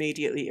makes you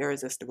immediately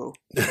irresistible.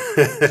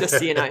 Just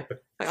so you know.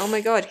 Like, oh my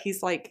god,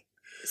 he's like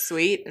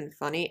sweet and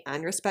funny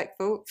and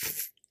respectful.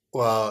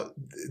 Well,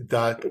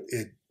 that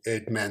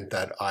it meant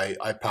that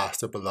I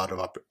passed up a lot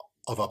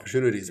of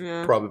opportunities,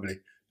 probably.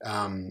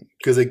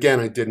 Because again,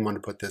 I didn't want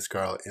to put this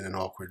girl in an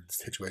awkward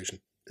situation.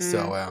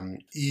 So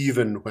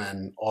even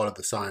when all of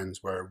the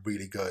signs were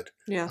really good,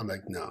 I'm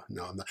like, no,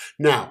 I'm not.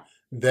 Now,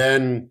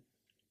 then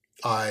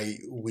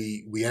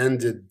we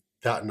ended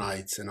that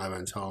night and I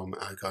went home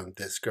and I gone,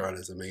 this girl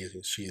is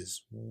amazing. She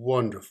is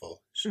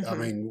wonderful. I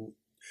mean,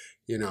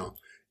 you know,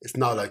 it's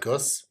not like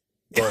us,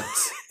 but...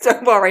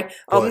 Don't worry.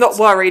 I'm not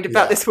worried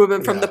about this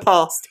woman from the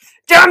past.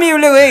 Damn you,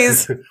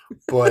 Louise!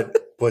 but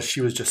she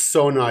was just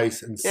so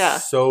nice and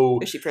so...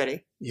 Is she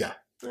pretty? Yeah.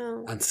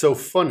 Oh. And so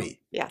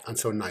funny. Yeah. And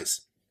so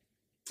nice.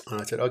 And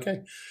I said,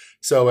 okay.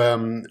 So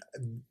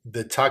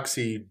the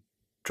taxi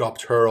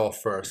dropped her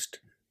off first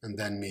and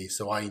then me.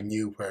 So I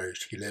knew where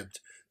she lived.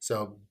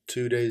 So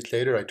 2 days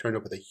later, I turned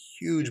up with a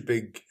huge,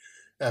 big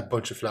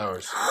bunch of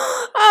flowers.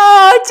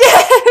 Oh,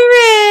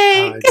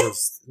 Derek! And I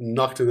just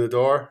knocked on the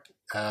door.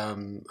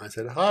 I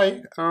said,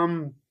 hi,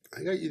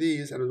 I got you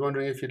these. And I was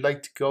wondering if you'd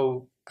like to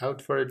go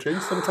out for a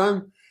drink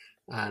sometime.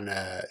 And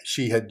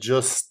she had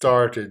just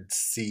started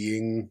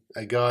seeing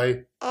a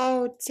guy.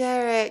 Oh,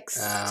 Derek,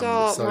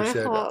 stop. So My I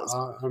said, heart's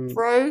I'm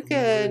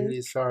broken.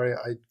 really sorry.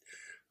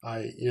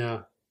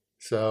 Yeah.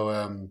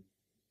 So,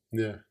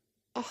 yeah.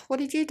 Oh, what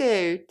did you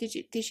do? Did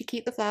she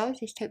keep the flowers?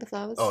 Did she take the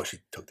flowers? Oh, she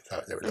took the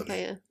flowers. They were lovely.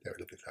 Okay, yeah. They were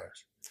lovely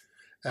flowers.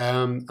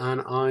 And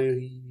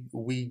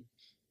we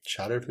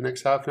chatted for the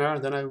next half an hour,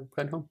 and then I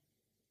went home.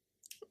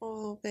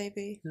 Oh,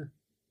 baby.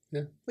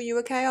 Yeah. Were you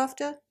okay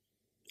after?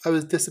 I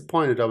was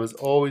disappointed. I was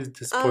always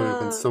disappointed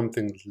when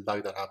something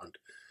like that happened.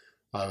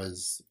 I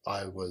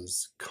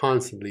was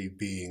constantly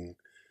being,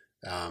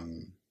 I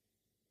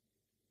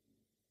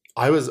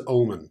was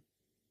omen.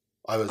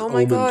 I was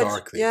omen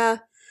darkly. Yeah.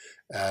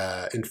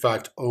 In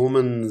fact,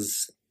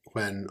 omens,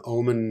 when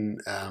Omen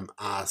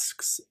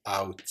asks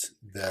out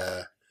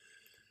the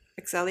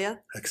Excelia,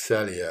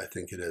 I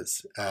think it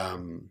is,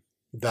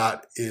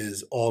 that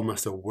is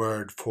almost a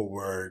word for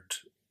word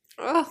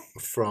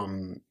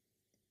from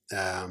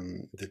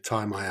the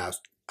time I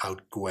asked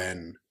out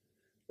Gwen.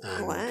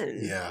 And Gwen?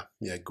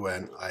 Yeah,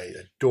 Gwen. I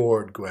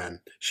adored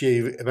Gwen. She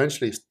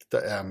eventually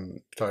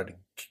started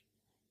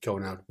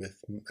going out with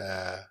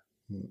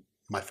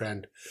my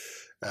friend.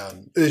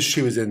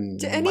 She was in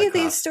Do any of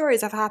these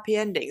stories have happy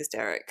endings,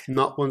 Derek?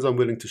 Not ones I'm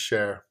willing to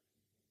share.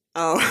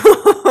 Oh.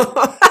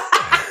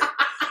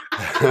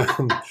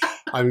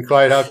 I'm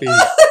quite happy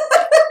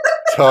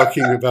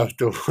talking about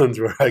the ones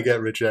where I get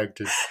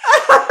rejected.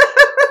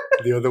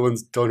 The other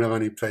ones don't have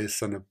any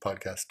place on the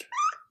podcast.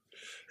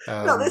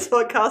 Not this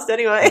podcast,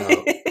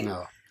 anyway.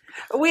 No.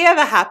 We have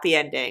a happy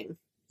ending.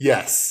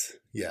 Yes.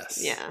 Yeah.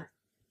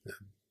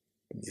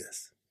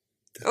 Yes.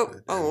 Oh,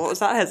 what was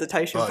that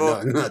hesitation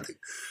for? No, nothing.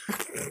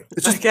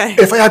 It's just, okay.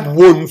 If I had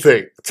one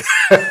thing.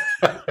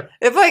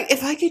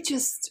 if I could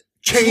just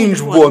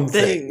change one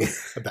thing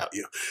about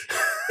you.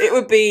 It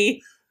would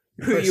be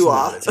who you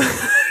are.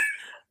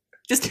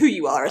 Just who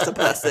you are as a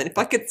person. If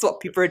I could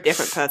swap you for a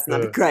different person,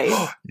 that'd be great.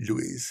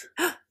 Louise.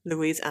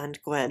 Louise and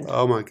Gwen.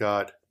 Oh my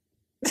God.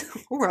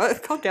 All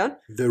right, calm down.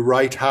 The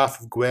right half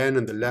of Gwen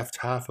and the left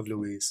half of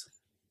Louise.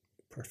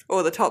 Perfect.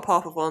 Or the top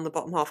half of one and the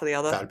bottom half of the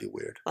other. That'd be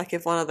weird. Like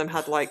if one of them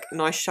had like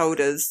nice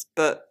shoulders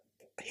but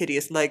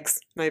hideous legs,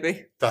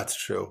 maybe. That's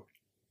true.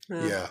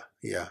 Yeah.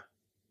 Yeah.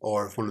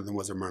 Or if one of them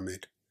was a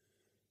mermaid.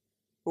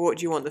 What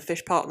do you want, the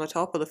fish part on the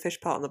top or the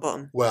fish part on the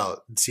bottom?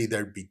 Well, see,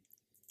 there'd be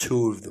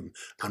two of them,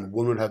 and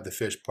one would have the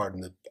fish part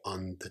on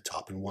the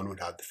top, and one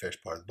would have the fish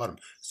part at the bottom.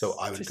 So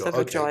I would just go, have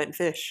a giant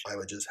fish. I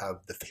would just have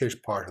the fish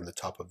part on the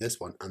top of this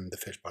one and the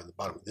fish part on the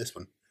bottom of this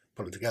one.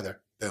 Put them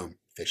together. Boom.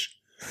 Fish.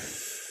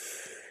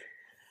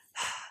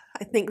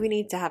 I think we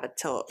need to have a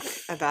talk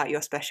about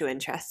your special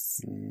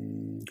interests.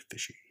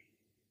 Fishy.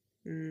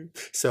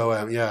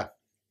 So yeah.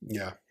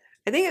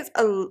 I think it's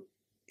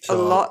a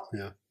lot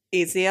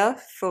easier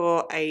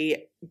for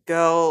a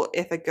girl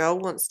if a girl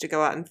wants to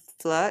go out and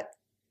flirt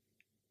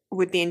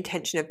with the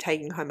intention of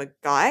taking home a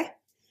guy.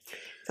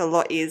 It's a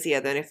lot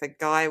easier than if a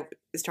guy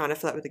is trying to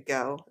flirt with a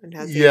girl and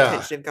has the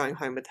intention of going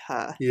home with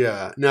her.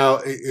 Yeah. Now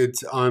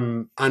it's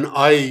and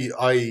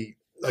I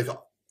like,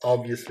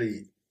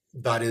 obviously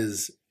that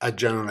is a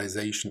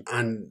generalization,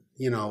 and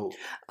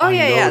Oh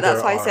yeah,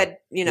 that's why I said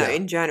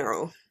in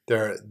general.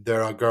 There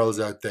are girls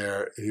out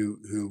there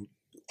who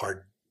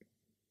are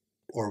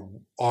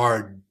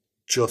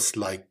just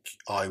like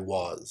I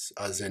was,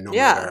 as in no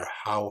matter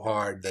how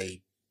hard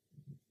they,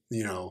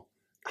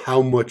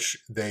 how much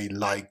they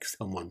like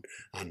someone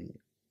and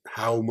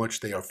how much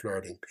they are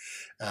flirting.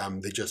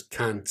 They just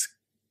can't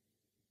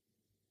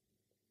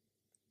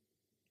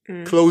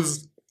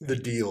close the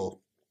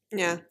deal,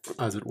 Yeah.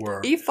 as it were.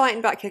 Are you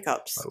fighting back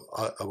hiccups?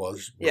 I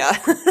was. Yeah.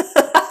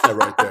 Yeah,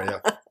 right there,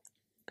 yeah.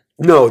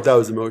 No, that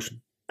was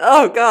emotion.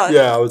 Oh, God.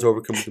 Yeah, I was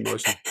overcome with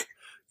emotion.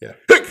 Yeah.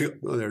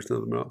 Oh, there's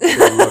another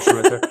emotion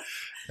right there.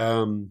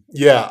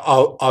 Yeah,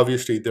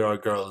 obviously there are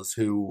girls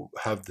who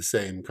have the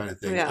same kind of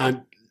thing. Yeah.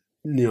 And,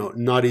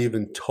 not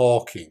even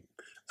talking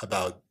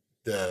about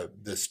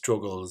the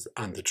struggles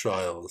and the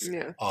trials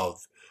Yeah.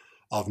 of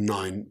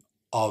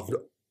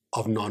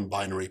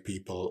non-binary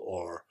people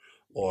or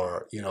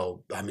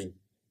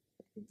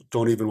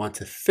don't even want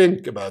to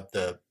think about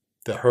the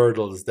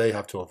hurdles they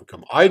have to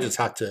overcome. I just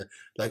had to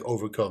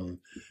overcome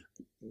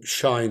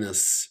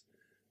shyness,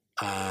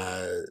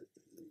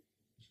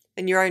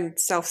 And your own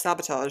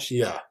self-sabotage.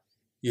 yeah,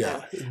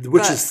 Yeah.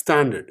 which But- is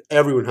standard.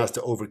 Everyone has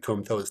to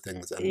overcome those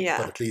things, but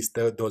Yeah. at least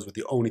those were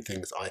the only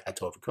things I had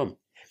to overcome.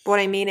 What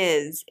I mean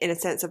is, in a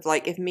sense of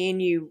if me and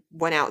you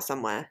went out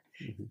somewhere,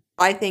 Mhm.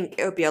 I think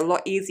it would be a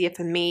lot easier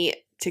for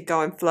me to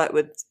go and flirt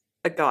with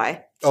a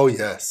guy Oh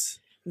yes,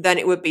 than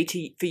it would be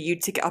for you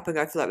to get up and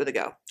go flirt with a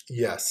girl.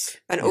 yes,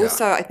 And yeah.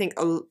 also, I think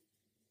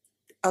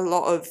a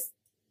lot of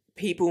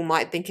people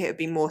might think it would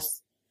be more,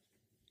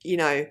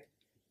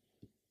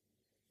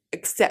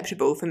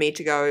 acceptable for me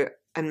to go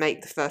and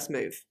make the first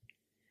move.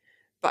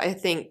 But I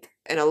think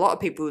in a lot of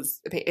people's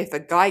opinion, if a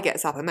guy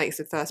gets up and makes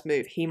the first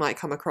move, he might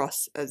come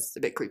across as a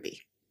bit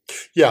creepy.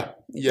 yeah.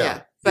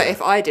 But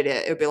if I did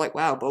it, it would be like,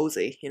 wow,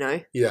 ballsy,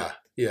 Yeah.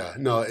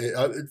 No,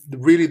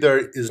 really,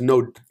 there is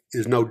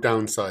no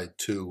downside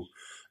to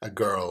a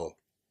girl,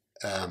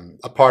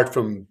 apart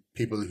from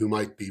people who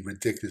might be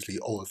ridiculously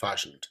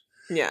old-fashioned.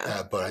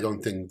 Yeah. But I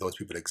don't think those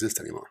people exist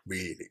anymore,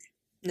 really.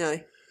 No.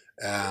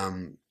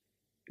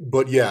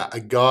 But yeah, a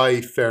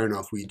guy, fair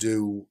enough. We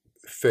do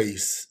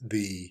face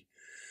the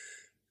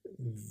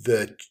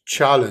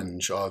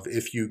challenge of,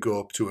 if you go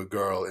up to a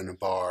girl in a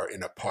bar,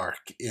 in a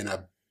park, in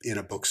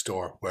a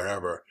bookstore,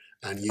 wherever,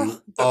 and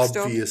you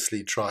bookstore.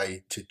 obviously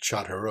try to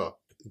chat her up,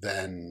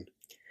 then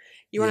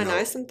You want to know,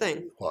 know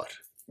something? what?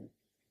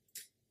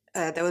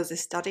 There was a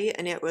study,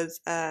 and it was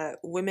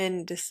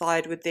women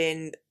decide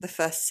within the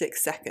first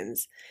 6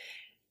 seconds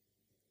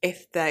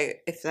if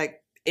they're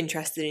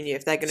interested in you,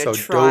 if they're going to So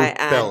try don't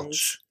and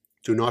belch.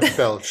 Do not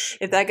belch.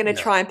 if they're going to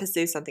Yeah. try and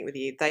pursue something with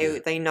you,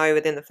 they know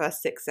within the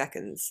first 6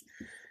 seconds.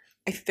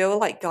 I feel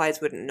like guys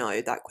wouldn't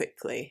know that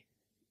quickly.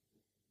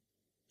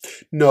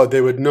 No,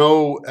 they would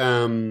know,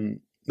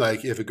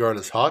 if a girl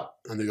is hot,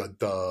 and they go,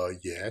 "Duh,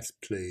 yes,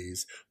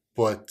 please."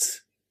 But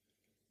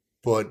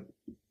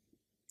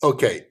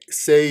okay,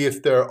 say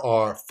if there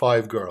are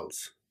 5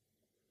 girls,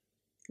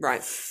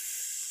 Right.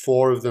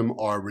 4 of them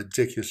are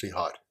ridiculously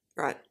hot.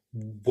 Right.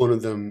 One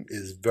of them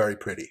is very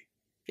pretty.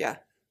 Yeah.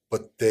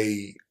 But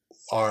they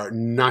are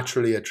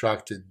naturally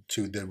attracted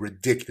to the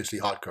ridiculously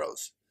hot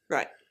girls.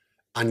 Right.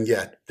 And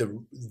yet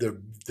the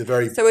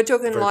very So we're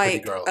talking very pretty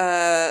girl.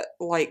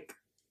 like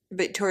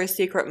Victoria's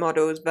Secret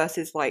models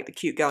versus like the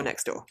cute girl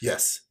next door.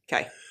 Yes.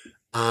 Okay.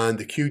 And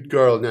the cute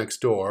girl next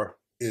door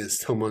is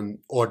someone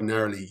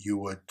ordinarily you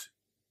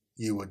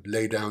would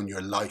lay down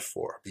your life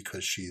for,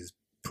 because she's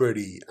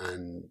pretty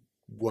and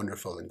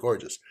wonderful and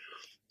gorgeous.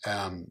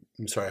 I'm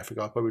sorry, I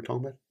forgot what we were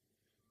talking about.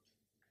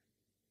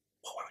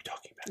 What were we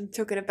talking about? I'm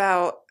talking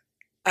about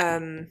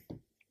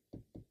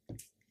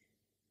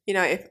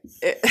if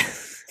it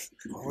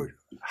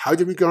How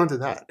did we get onto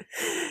that?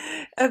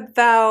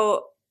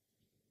 about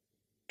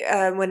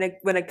when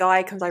a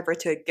guy comes over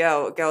to a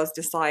girl, girls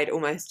decide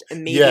almost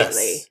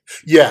immediately.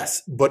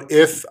 Yes. But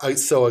if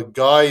a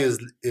guy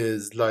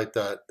is like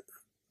that,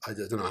 I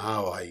don't know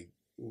how I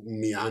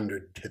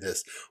meandered to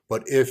this,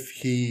 but if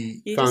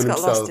he You found just got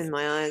himself lost in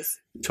my eyes.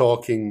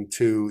 talking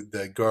to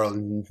the girl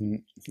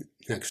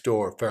next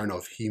door, fair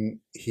enough,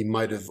 he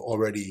might have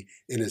already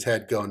in his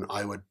head gone,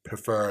 I would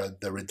prefer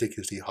the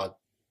ridiculously hot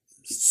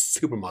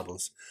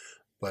supermodels.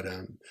 But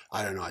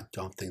I don't know, I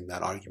don't think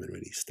that argument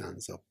really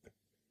stands up.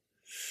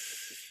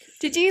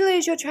 Did you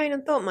lose your train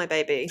of thought, my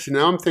baby? So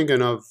now I'm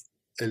thinking of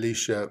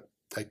Alicia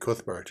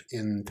Cuthbert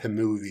in the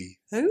movie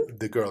Who?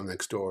 The Girl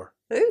Next Door.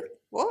 Who?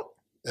 What?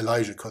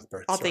 Elijah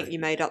Cuthbert. I sorry. think you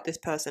made up this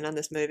person and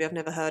this movie. I've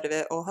never heard of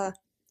it or her.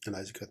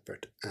 Elijah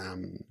Cuthbert.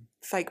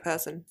 Fake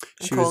person.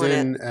 I'm She was calling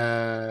in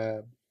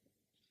it.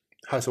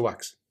 House of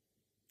Wax.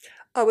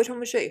 Oh, which one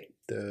was she?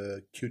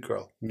 The cute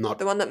girl, not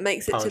The one that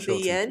makes it Paris to the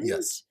Hilton. end?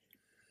 Yes.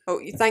 Oh,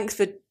 thanks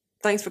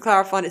for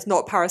clarifying. It's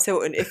not Paris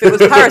Hilton. If it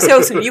was Paris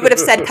Hilton, you would have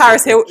said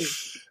Paris Hilton.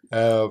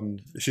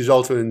 She's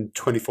also in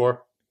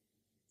 24.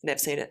 Never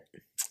seen it.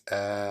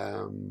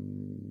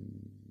 Um,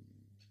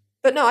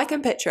 But no, I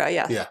can picture her.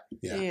 Yeah.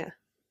 yeah.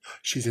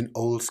 She's in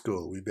Old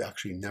School. We've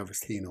actually never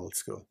seen Old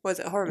School. Was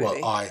it a horror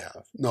movie? Well, I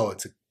have. No,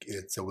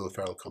 it's a Will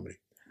Ferrell comedy.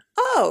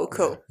 Oh,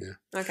 cool. Yeah.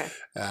 Okay.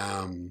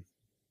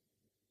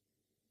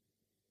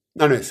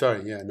 No,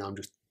 sorry. Yeah, no, I'm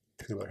just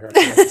thinking about her.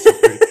 She's so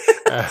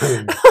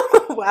pretty.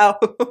 Wow.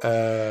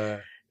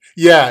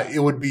 Yeah, it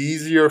would be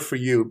easier for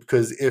you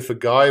because if a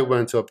guy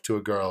went up to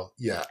a girl,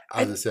 yeah,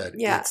 as I said,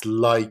 yeah. it's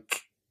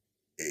like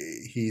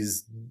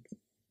he's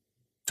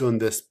done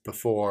this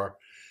before.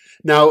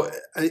 Now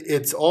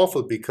it's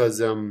awful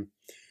because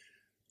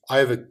I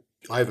have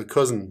a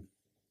cousin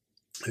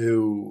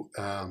who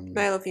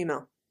Male or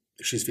female?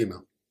 she's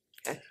female,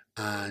 Okay.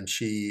 and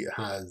she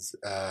has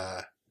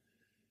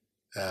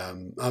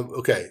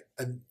okay.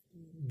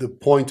 The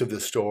point of the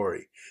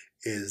story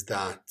is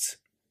that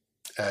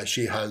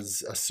she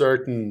has a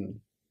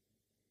certain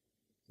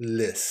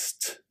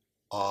list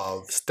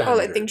of standards. Oh,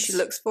 like things she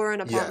looks for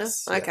in a partner?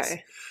 Yes,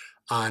 Okay.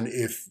 and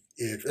if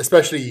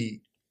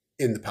especially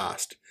in the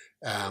past,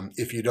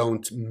 if you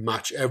don't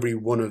match every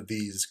one of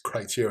these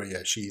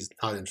criteria, she's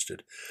not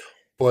interested.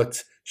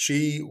 But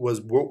she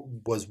was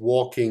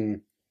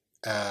walking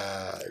to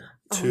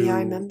yeah, I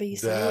remember you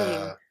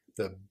saying.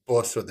 the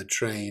bus or the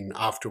train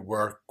after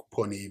work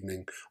one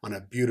evening on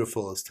a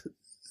beautiful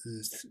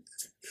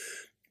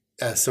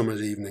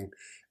summer's evening,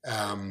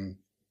 and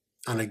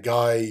a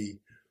guy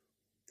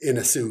in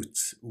a suit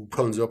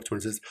comes up to her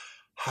and says,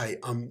 "Hi,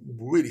 I'm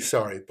really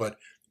sorry, but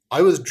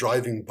I was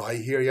driving by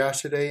here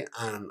yesterday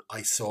and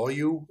I saw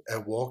you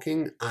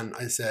walking, and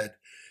I said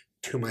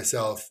to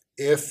myself,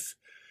 if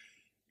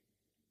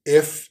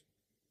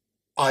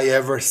I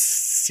ever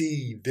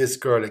see this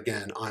girl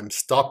again, I'm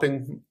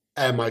stopping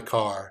my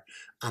car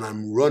and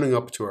I'm running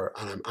up to her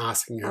and I'm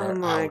asking her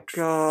out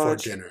for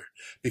dinner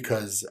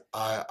because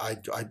I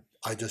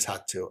just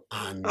had to.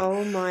 And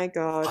oh my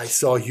God. I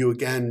saw you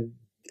again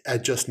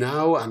just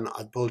now and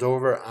I pulled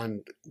over,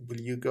 and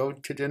will you go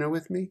to dinner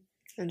with me?"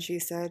 And she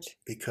said,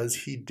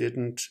 because he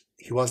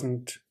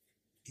wasn't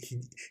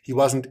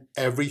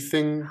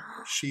everything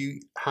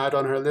she had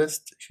on her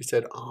list. She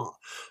said, "Oh,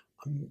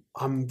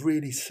 I'm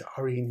really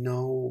sorry,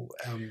 no,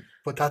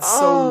 but that's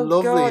so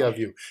lovely of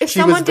you." If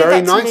she was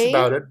very nice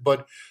about it,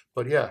 but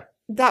yeah,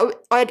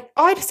 that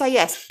I'd say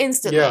yes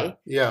instantly.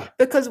 Yeah.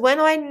 Because when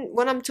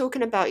I'm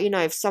talking about,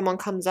 if someone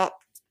comes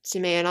up to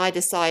me and I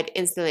decide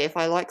instantly if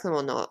I like them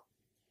or not,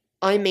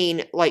 I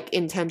mean like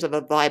in terms of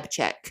a vibe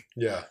check.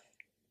 Yeah.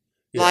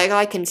 Like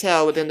I can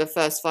tell within the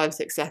first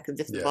 5-6 seconds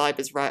if the vibe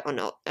is right or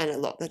not, and a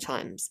lot of the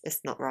times it's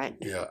not right.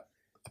 Yeah.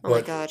 Oh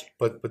my God.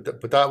 But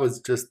that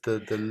was just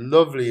the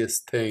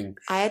loveliest thing.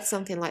 I had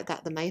something like that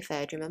at the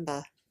Mayfair. Do you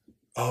remember?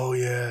 Oh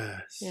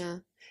yes. Yeah.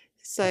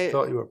 So I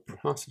thought you were a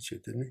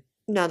prostitute, didn't you?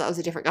 No, that was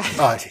a different guy.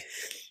 Oh.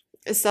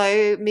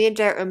 So me and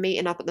Derek were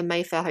meeting up at the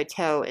Mayfair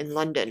Hotel in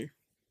London.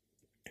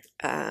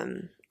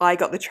 I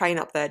got the train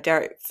up there.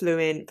 Derek flew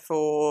in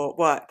for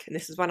work, and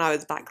this is when I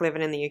was back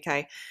living in the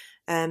UK.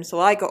 So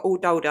I got all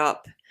dolled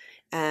up,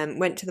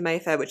 went to the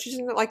Mayfair, which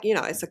isn't like,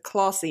 it's a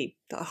classy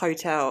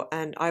hotel,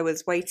 and I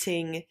was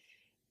waiting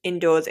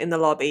indoors in the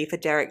lobby for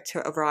Derek to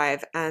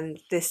arrive, and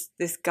this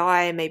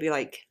guy, maybe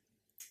like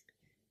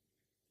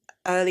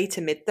early to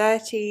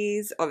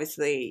mid-30s,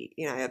 obviously,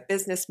 a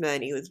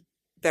businessman. He was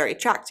very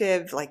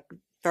attractive, like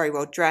very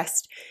well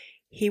dressed.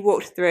 He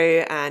walked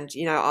through and,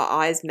 our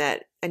eyes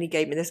met, and he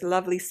gave me this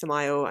lovely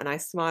smile, and I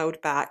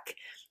smiled back,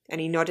 and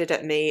he nodded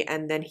at me,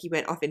 and then he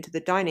went off into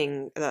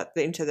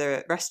into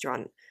the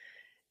restaurant,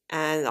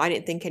 and I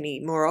didn't think any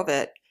more of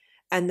it.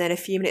 And then a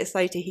few minutes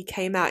later, he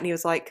came out and he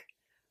was like,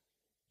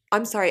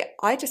 "I'm sorry,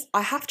 I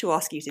have to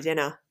ask you to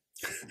dinner.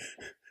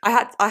 I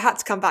had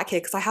to come back here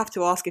because I have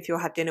to ask if you'll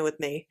have dinner with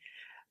me."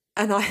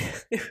 And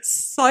it was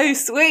so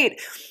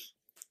sweet.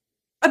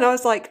 And I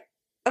was like,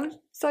 "I'm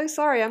so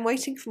sorry, I'm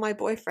waiting for my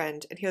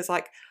boyfriend." And he was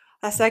like,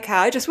 "That's okay.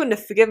 I just wouldn't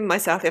have forgiven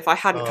myself if I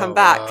hadn't come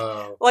back."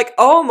 Wow. Like,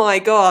 oh my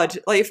God.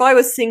 Like, if I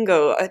was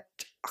single,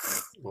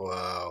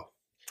 Wow.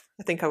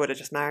 I think I would have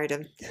just married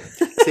him.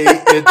 See,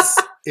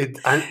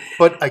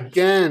 but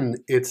again,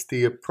 it's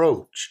the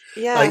approach.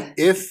 Yeah. Like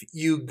if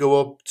you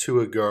go up to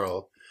a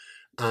girl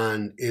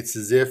and it's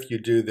as if you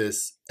do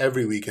this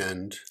every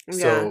weekend,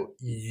 so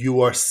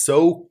you are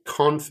so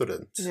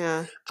confident,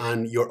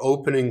 and your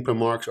opening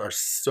remarks are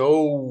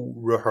so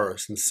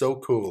rehearsed and so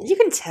cool. You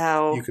can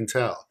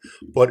tell.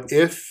 But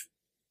if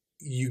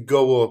you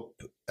go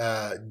up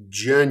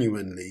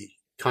genuinely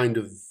kind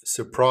of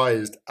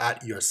surprised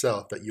at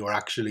yourself that you're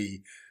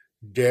actually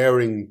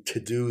daring to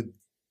do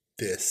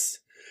this,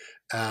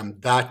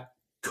 that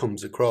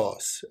comes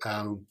across,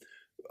 and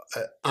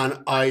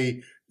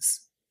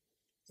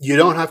you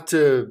don't have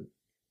to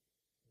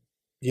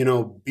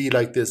be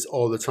like this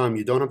all the time.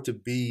 You don't have to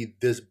be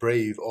this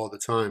brave all the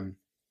time.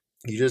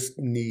 You just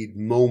need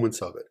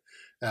moments of it.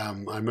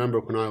 I remember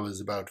when I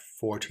was about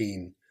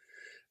 14,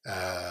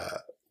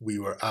 we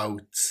were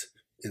out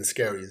in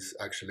Skerries,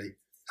 actually,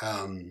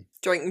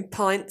 drinking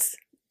pints.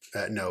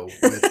 No,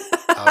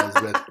 I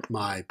was with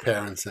my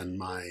parents and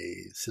my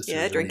sister.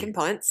 Yeah, drinking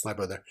pints. My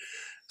brother.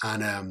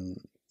 And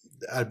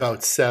at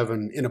about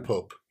 7 in a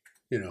pub,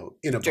 in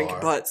a drinking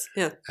bar. Pints,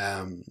 yeah.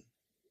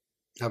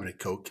 Having a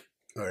Coke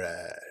or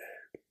a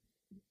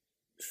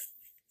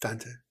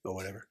Fanta or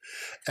whatever.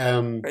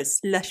 Or a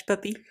slush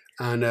puppy.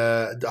 And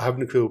I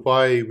haven't a clue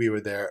why we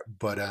were there,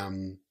 but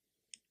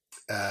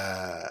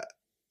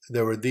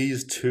there were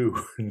these two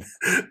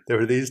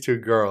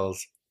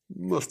girls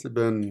must have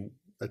been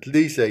at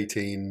least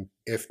 18,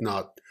 if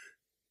not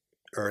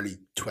early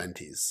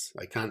 20s.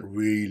 I can't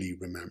really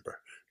remember.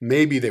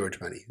 Maybe they were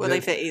 20. Were they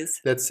fitties?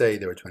 Let's say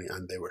they were 20,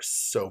 and they were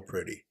so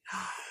pretty.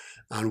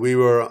 And we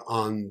were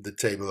on the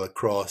table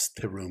across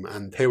the room,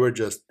 and they were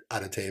just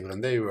at a table,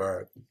 and they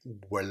were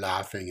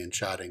laughing and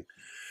chatting.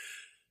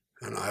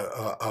 And I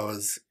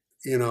was,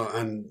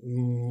 and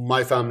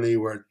my family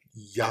were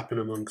yapping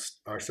amongst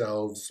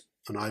ourselves,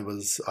 and I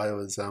was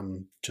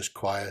just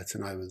quiet,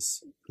 and I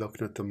was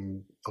looking at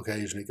them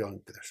occasionally,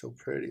 going, "They're so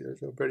pretty, they're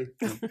so pretty."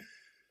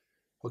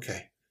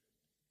 Okay,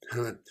 and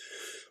I went,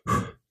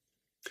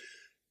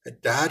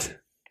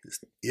 "Dad,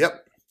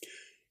 yep.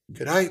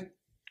 Could I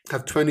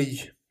have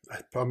 20?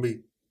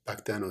 Probably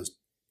back then it was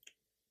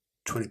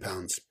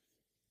 £20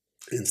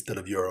 instead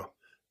of euro,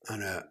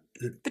 and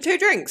For 2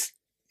 drinks?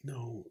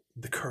 no,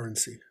 the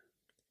currency.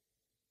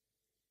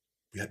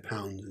 We had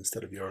pounds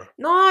instead of euro.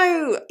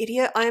 No,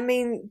 idiot. I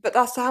mean, but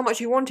that's how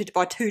much you wanted to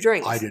buy 2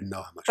 drinks. I didn't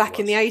know how much. Back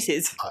in the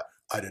 80s.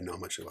 I didn't know how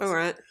much it was. All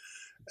right.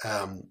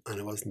 And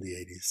it wasn't the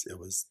 80s. It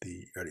was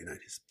the early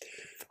 90s.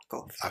 Fuck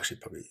off. Actually,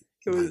 probably.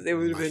 It would have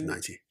been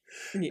 1990.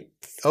 Yeah.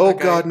 Oh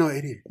Okay. God, no,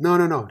 80. No,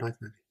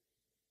 1990.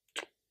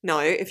 No,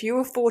 if you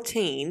were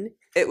 14,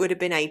 it would have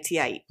been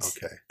 88.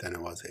 Okay, then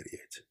it was 88.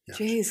 Yeah.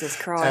 Jesus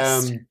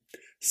Christ.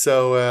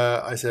 So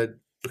I said,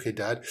 "Okay,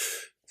 Dad.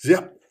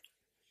 Yeah,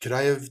 could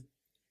I have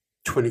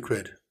 20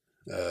 quid?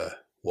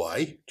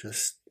 Why?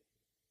 Just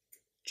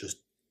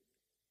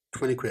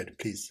 20 quid,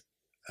 please."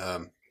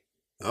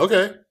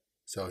 Okay.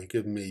 So he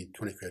gave me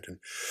 20 quid and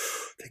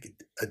take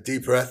a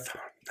deep breath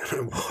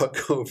and I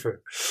walk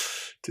over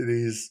to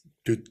these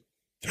two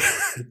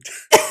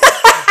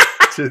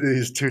to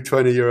these two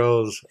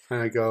 20-year-olds,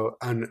 and I go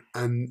and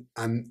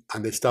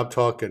they stop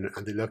talking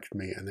and they look at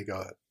me and they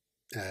go,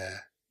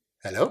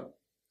 "Hello?"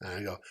 And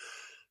I go,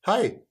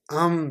 "Hi,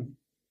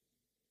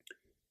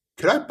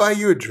 could I buy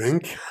you a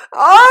drink?"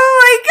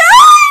 Oh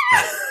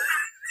my God!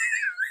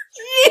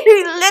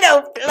 You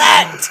little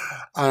plant!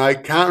 And I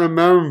can't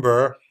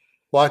remember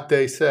what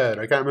they said.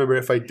 I can't remember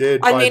if I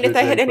did. I buy mean, the if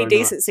they had drink any or not.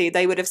 decency,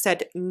 they would have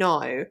said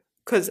no.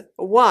 Because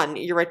 1,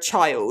 you're a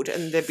child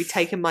and they'd be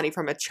taking money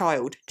from a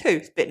child. 2,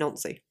 it's a bit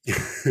noncy.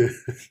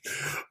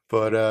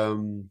 But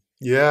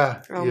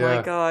yeah. Oh yeah,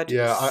 my God.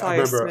 Yeah, So I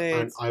remember, smooth.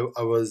 and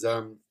I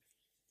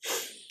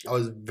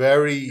was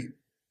very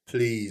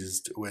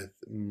pleased with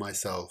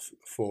myself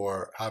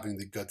for having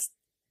the guts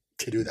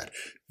to do that.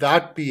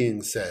 That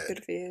being said,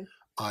 Good for you.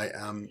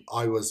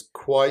 I was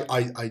quite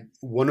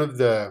one of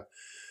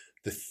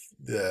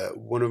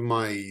one of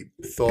my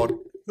thought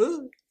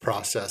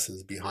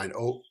processes behind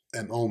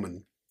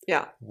Omen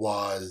Yeah.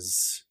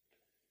 was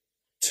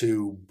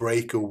to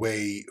break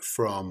away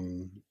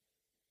from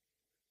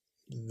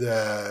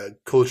the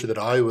culture that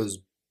I was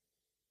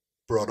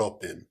brought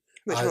up in,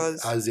 Which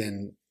was. as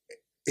in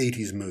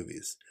 80s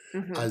movies,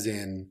 Mhm. as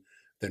in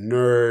the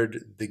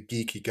nerd, the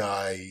geeky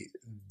guy,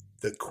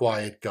 the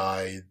quiet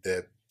guy,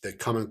 the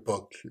comic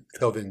book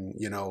loving,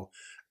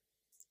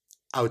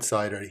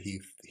 outsider.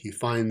 He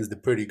finds the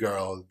pretty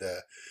girl,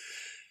 the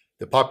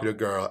popular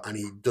girl, and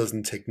he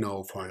doesn't take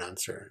no for an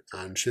answer.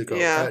 And she'll go,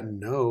 Yeah.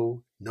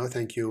 no,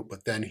 thank you.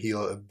 But then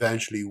he'll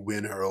eventually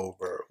win her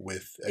over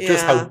with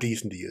just how Yeah.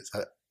 decent he is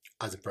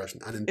as a person.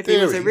 And in If theory,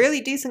 he was a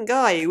really decent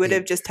guy, he would he-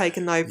 have just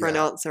taken no for an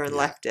yeah, answer and yeah.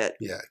 left it.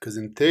 yeah, because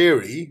in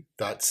theory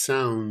that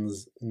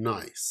sounds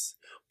nice,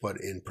 but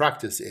in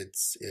practice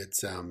it's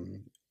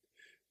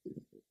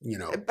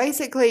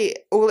Basically,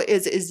 all it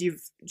is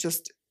you've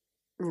just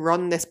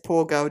run this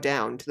poor girl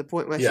down to the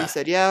point where Yeah. she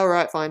said, "Yeah, all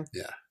right, fine."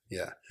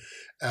 yeah.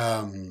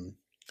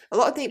 A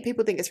lot of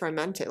people think it's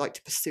romantic, like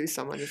to pursue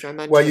someone is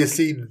romantic. Well, you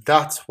see,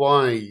 that's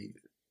why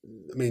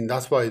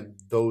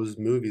those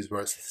movies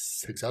were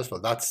successful.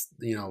 That's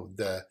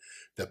the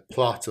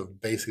plot of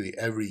basically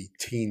every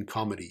teen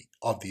comedy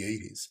of the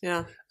 80s.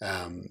 Yeah.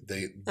 And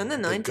the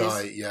 90s.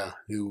 guy,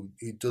 who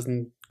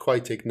doesn't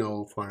quite take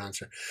no for an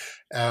answer.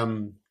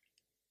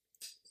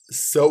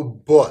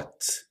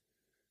 But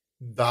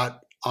that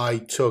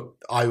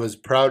I was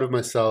proud of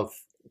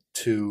myself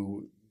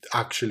to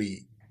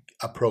actually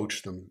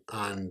approach them,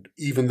 and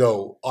even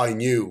though I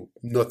knew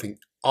nothing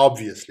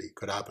obviously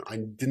could happen, I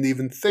didn't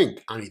even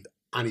think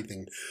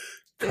anything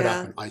could Yeah.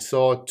 happen. I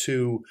saw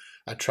 2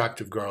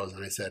 attractive girls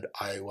and I said,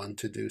 I want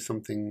to do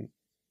something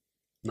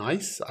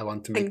nice. I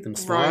want to make And them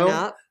grown smile.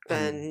 up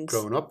and and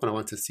grown up, and I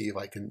want to see if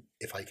I can.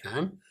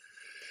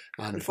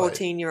 And if I-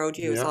 14-year-old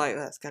you was Yeah. like,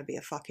 that's going to be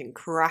a fucking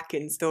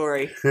cracking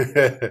story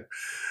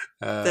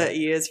 30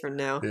 years from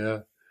now.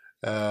 Yeah.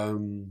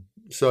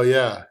 So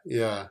yeah.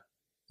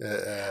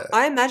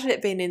 I imagine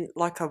it being in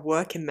like a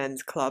working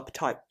men's club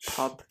type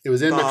pub. It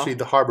was in Bar. actually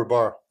the Harbour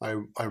Bar. I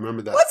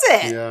remember that. Was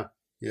it?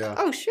 Yeah.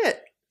 Oh,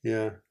 shit.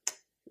 Yeah.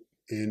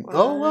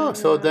 Oh wow!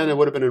 So then it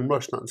would have been in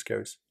Rush, not in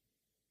Scaries.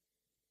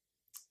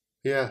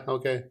 Yeah.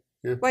 Okay.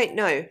 Yeah. Wait,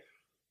 no.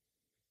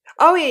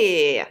 Oh,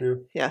 yeah. Yeah.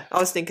 Yeah, I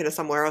was thinking of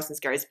somewhere else in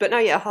Scaries. But no,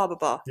 yeah, Harbour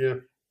Bar. Yeah.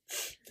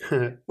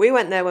 We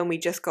went there when we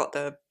just got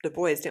the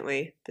boys, didn't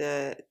we?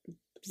 The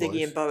Ziggy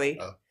Boys? and Bowie.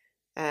 Oh.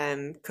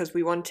 Because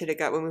we wanted to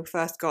go when we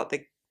first got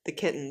the the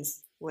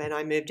kittens when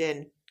I moved in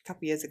a couple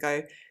of years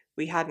ago.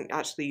 We hadn't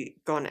actually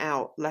gone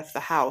out, left the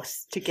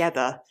house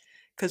together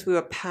because we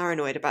were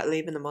paranoid about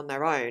leaving them on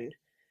their own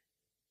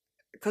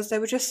because they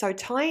were just so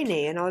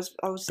tiny, and I was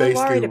so Basically,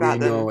 worried about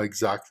we them. know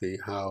exactly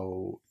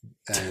how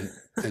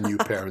new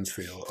parents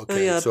feel. Oh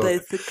Okay, yeah, so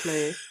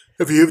basically.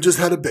 if you've just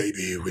had a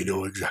baby, we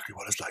know exactly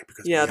what it's like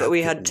because Yeah, but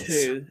we had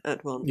kittens. 2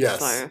 at once. Yes.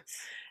 So,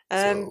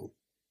 So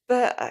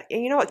but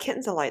you know what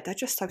kittens are like? They're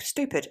just so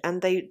stupid,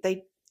 and they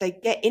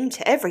get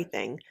into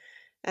everything.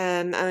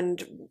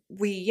 And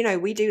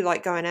we do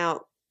like going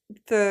out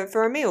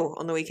for a meal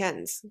on the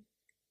weekends.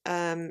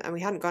 And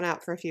we hadn't gone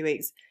out for a few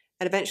weeks.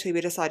 And eventually we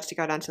decided to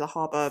go down to the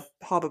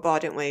harbour bar,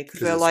 didn't we?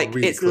 Because we were it's like,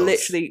 really it's close.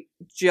 literally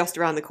just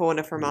around the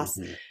corner from us.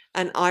 Mhm.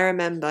 And I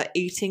remember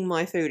eating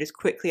my food as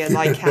quickly as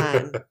I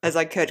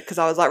could, because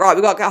I was like, right,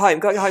 we got to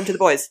get home to the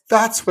boys.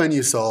 That's when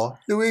you saw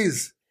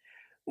Louise.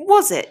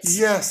 Was it?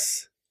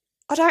 Yes.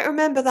 I don't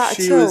remember that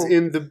She at all. was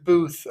in the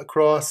booth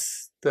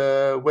across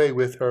the way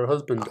with her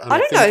husband. And I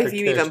don't think know her if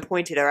you kid. even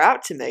pointed her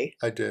out to me.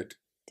 I did.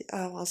 Oh,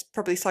 I was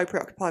probably so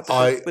preoccupied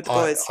with the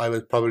boys. That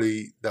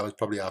was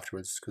probably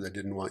afterwards because I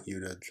didn't want you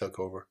to look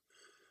over.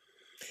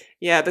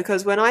 Yeah,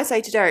 because when I say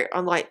to Derek,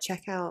 I'm like,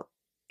 check out,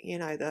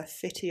 the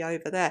fitty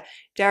over there.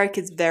 Derek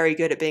is very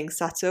good at being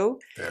subtle.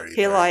 Very,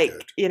 He'll very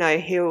good.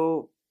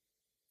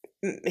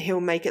 he'll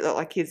make it look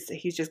like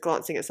he's just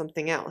glancing at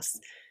something else.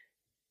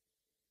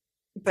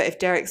 But if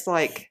Derek's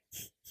like,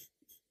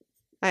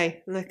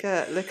 hey, look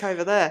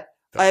over there,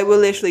 I will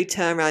literally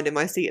turn around in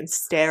my seat and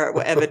stare at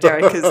whatever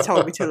Derek has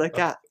told me to look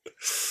at.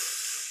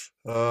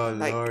 Oh,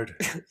 Like, Lord.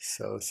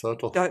 So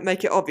subtle. Don't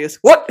make it obvious.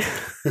 What?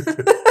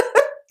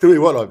 To me,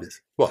 what obvious?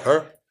 What,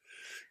 her?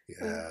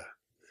 Yeah.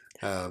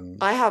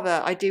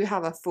 I do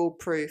have a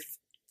foolproof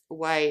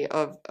way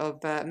of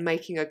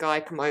making a guy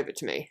come over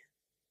to me.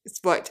 It's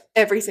worked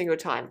every single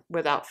time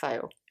without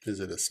fail. Is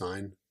it a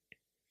sign?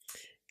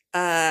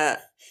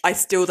 I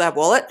steal their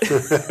wallet,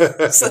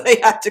 so they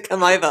have to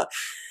come over.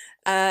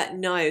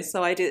 No,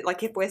 so I do,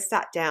 like, if we're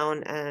sat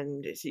down,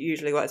 and it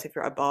usually works if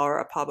you're at a bar or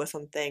a pub or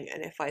something,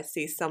 and if I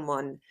see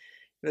someone,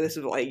 this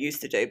is what I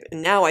used to do, but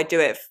now I do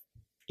it,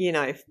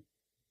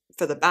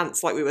 for the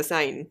bants, like we were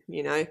saying,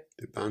 The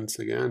bants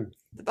again.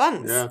 the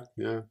bants.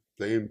 Yeah.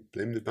 Blame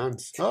the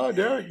bants. Oh,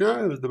 Derek,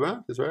 no, it was the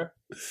bants, I swear.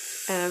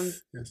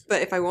 Yes.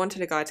 But if I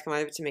wanted a guy to come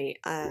over to me,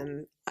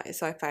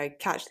 so if I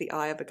catch the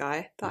eye of a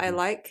guy that I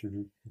like,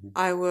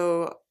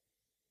 Mm-hmm.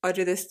 I'll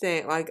do this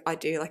thing, I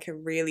do like a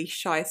really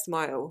shy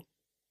smile,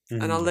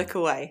 and I'll look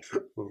away,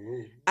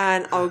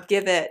 and I'll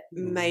give it,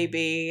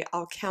 maybe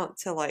I'll count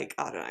to, like,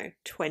 I don't know,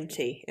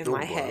 20 in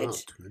my head.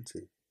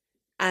 20.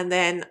 And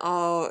then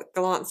I'll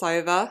glance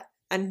over,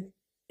 and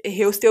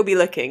he'll still be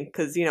looking,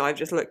 because, I've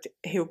just looked,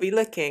 he'll be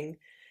looking,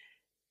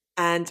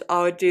 and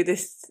I'll do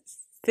this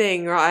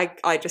thing where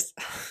I just,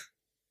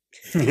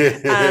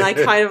 and I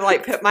kind of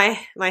like put my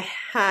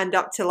hand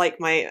up to like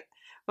my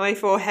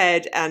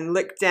forehead and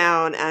look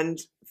down and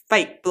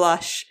fake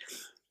blush,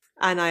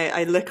 and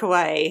I look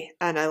away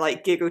and I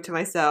like giggle to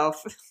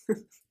myself.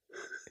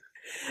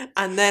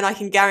 And then I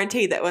can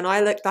guarantee that when I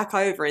look back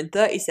over in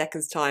 30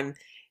 seconds time,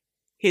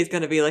 he's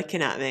going to be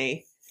looking at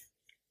me.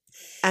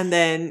 And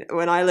then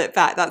when I look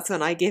back, that's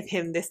when I give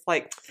him this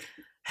like,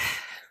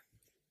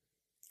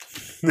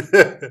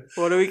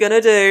 what are we going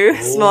to do?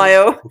 Oh.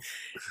 Smile.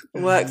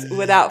 Works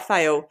without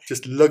fail.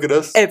 Just look at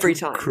us. Every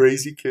time.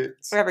 Crazy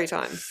kids. Every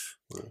time.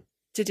 Wow.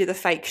 To do the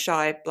fake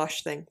shy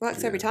blush thing.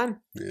 Works every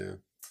time. Yeah.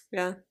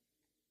 Yeah.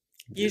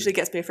 Usually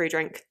gets me a free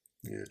drink.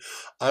 Yeah.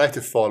 I like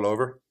to fall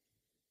over.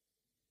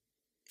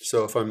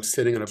 So if I'm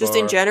sitting in a Just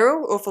bar. in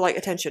general, or for like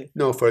attention?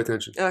 No, for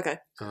attention. Okay.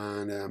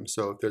 And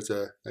so if there's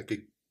a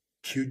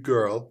cute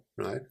girl,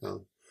 right?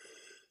 I'll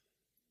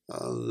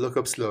look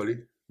up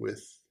slowly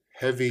with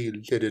heavy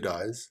lidded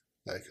eyes,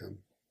 like I'm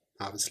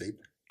half asleep.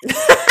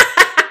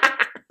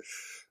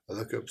 I'll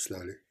look up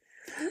slowly.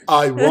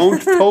 I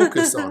won't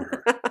focus on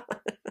her.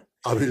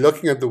 I'll be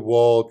looking at the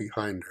wall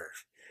behind her.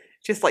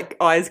 Just like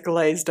eyes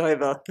glazed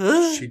over.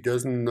 She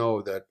doesn't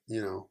know that,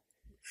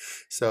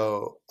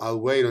 So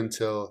I'll wait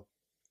until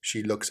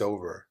she looks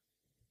over,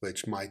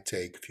 which might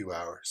take a few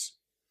hours.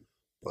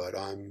 But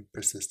I'm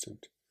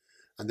persistent.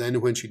 And then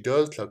when she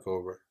does look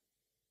over,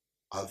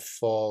 I'll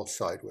fall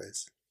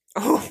sideways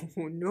Oh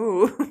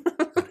no.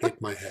 and hit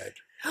my head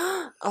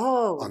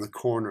Oh. on the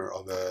corner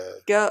of a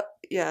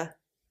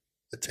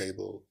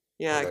table.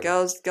 Yeah,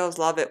 whatever. girls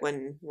love it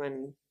when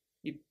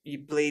you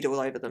bleed all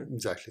over them.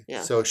 Exactly.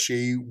 Yeah. So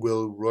she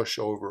will rush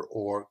over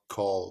or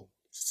call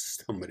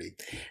somebody.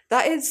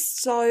 That is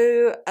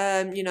so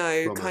kind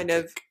of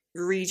Romantic.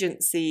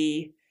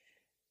 Regency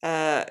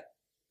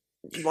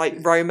like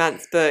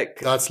romance book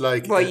That's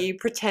like where you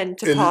pretend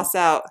to Il- pass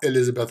out.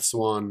 Elizabeth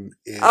Swan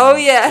in, Oh,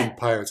 yeah. in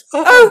Pirates.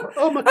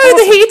 Oh, my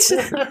the heat.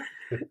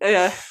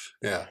 Yeah.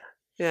 Yeah.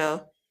 Yeah.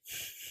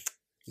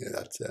 Yeah,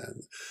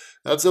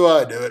 that's how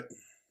I do it.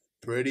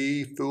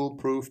 Pretty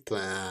foolproof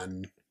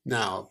plan.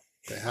 Now,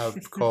 they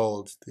have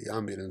called the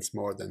ambulance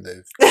more than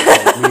they've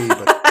called me,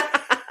 but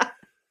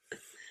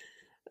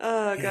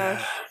Oh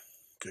gosh.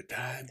 good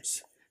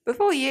times.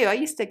 Before you, I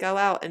used to go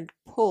out and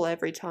pull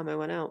every time I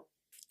went out.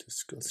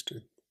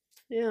 Disgusting.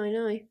 Yeah, I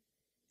know.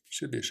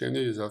 Should be ashamed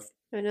of yourself.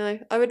 I know.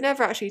 I would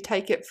never actually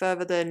take it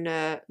further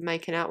than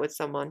making out with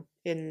someone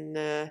in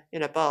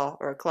a bar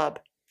or a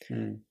club.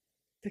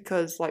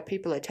 Because, like,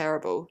 people are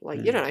terrible.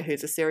 Like, you don't know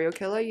who's a serial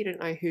killer. You don't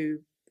know who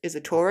is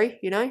a Tory,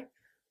 you know?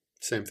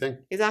 Same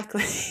thing.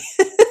 Exactly.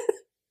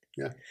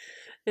 Yeah.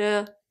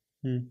 Yeah.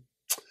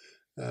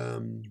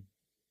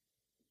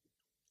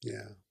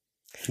 Yeah.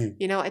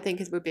 You know what I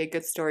think would be a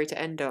good story to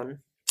end on?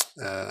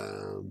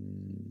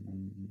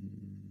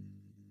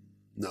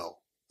 No,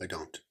 I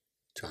don't.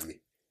 Tell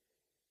me.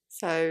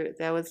 So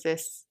there was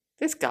this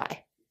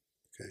guy.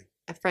 Okay.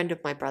 A friend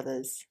of my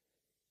brother's.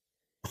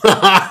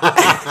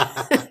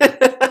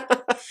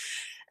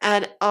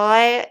 And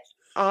I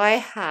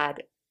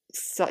had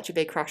such a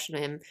big crush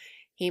on him.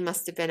 He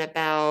must have been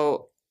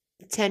about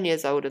 10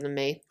 years older than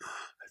me.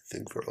 I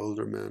think for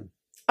older men.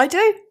 I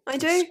do.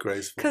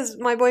 Disgraceful. Because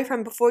my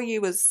boyfriend before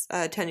you was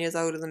 10 years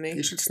older than me.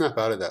 You should snap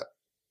out of that.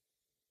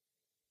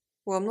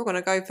 Well, I'm not going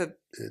to go for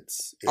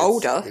It's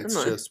older. It's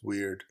am I? just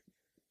weird.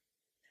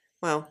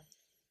 Well,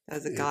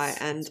 as a guy,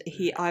 and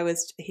I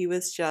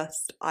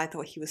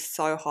thought he was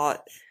so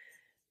hot,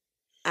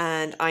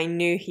 and I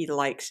knew he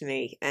liked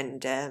me,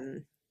 and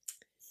to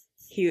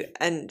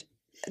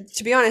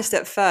be honest,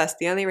 at first,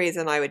 the only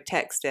reason I would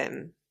text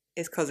him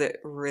is because it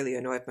really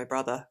annoyed my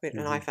brother,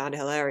 and I found it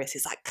hilarious.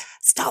 He's like,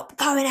 "Stop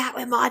going out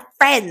with my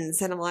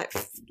friends," and I'm like,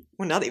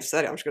 "Well, now that you've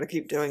said it, I'm just going to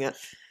keep doing it."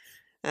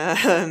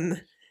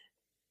 And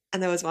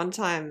there was one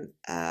time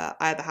I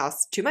had the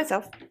house to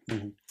myself.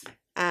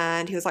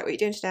 And he was like, "What are you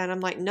doing today?" And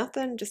I'm like,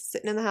 "Nothing, just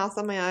sitting in the house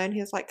on my own." He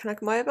was like, "Can I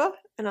come over?"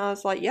 And I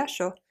was like, "Yeah,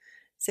 sure."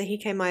 So he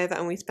came over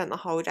and we spent the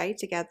whole day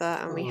together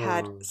and we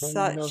had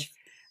such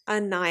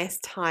a nice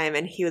time.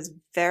 And he was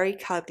very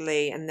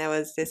cuddly. And there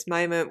was this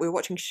moment, we were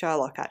watching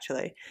Sherlock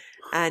actually.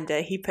 And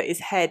he put his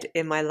head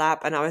in my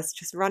lap and I was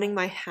just running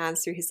my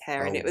hands through his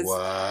hair. And it was,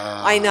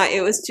 wow. I know,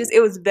 it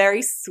was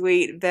very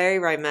sweet, very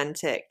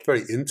romantic.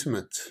 Very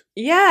intimate.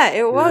 Yeah,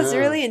 it was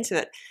really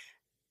intimate.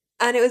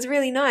 And it was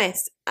really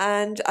nice.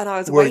 And I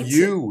was Were waiting.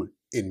 you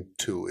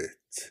into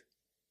it?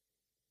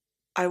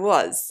 I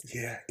was.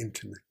 Yeah,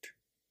 intimate.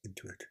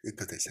 Into it.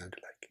 Because they sounded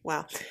like.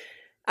 Wow.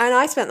 And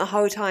I spent the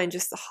whole time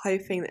just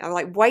hoping, I was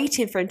like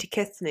waiting for him to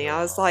kiss me.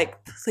 I was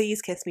like,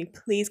 please kiss me,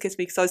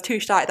 because I was too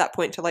shy at that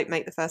point to like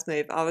make the first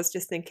move. I was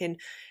just thinking,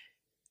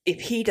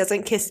 if he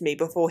doesn't kiss me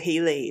before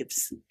he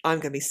leaves, I'm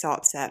going to be so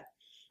upset.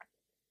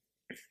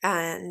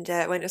 And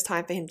when it was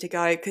time for him to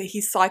go,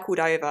 he cycled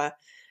over.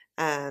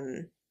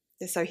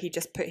 So he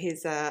just put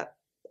his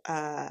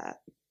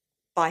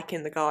bike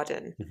in the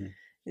garden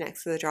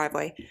next to the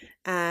driveway.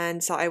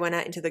 And so I went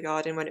out into the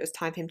garden when it was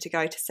time for him to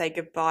go to say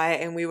goodbye.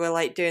 And we were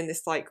like doing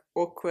this like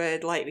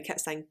awkward, like we kept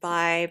saying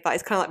bye. But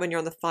it's kind of like when you're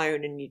on the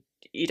phone and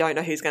you don't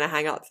know who's going to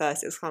hang up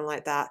first. It was kind of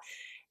like that.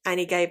 And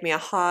he gave me a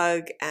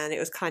hug and it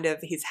was kind of,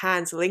 his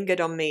hands lingered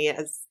on me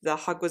as the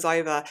hug was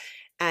over.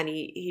 And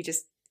he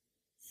just,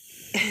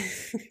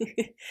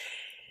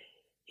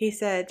 he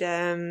said,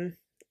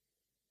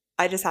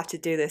 I just have to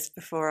do this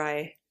before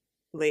I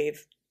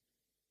leave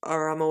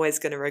or I'm always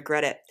going to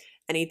regret it.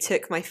 And he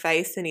took my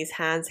face in his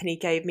hands and he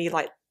gave me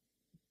like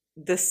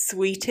the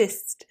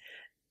sweetest,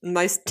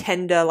 most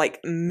tender, like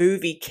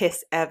movie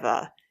kiss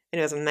ever. And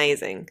it was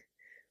amazing.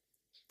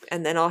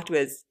 And then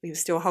afterwards, he was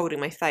still holding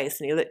my face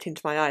and he looked into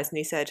my eyes and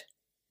he said,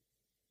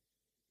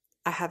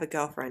 "I have a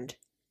girlfriend.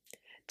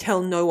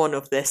 Tell no one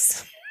of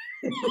this."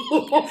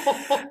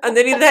 And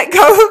then he let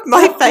go of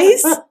my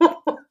face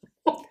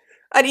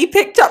and he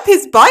picked up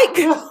his bike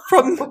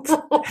from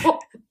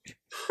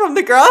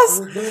the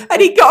grass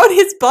and he got on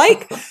his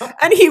bike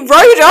and he rode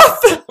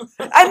off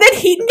and then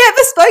he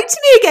never spoke to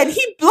me again.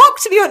 He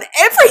blocked me on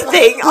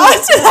everything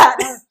after that.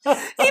 He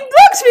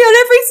blocked me on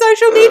every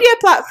social media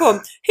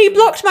platform. He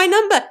blocked my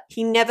number.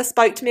 He never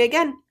spoke to me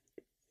again.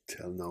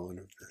 Tell no one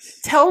of this.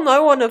 Tell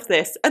no one of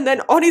this. And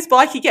then on his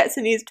bike he gets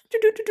and he's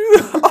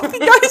off he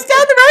goes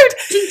down the road.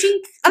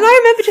 And I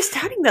remember just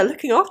standing there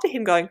looking after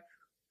him going,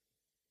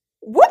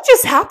 what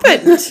just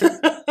happened?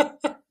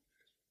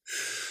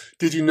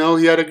 Did you know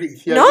he had a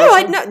No,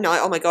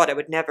 oh my God, I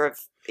would never have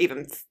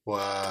even.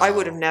 Wow. I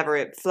would have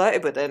never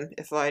flirted with him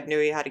if I knew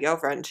he had a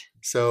girlfriend.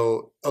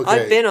 So okay,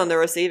 I've been on the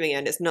receiving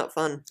end. It's not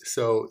fun.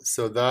 So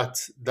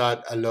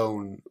that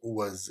alone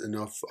was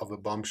enough of a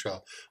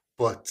bombshell.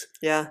 But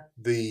yeah,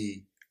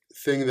 the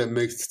thing that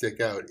makes it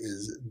stick out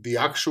is the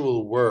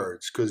actual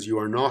words, because you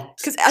are not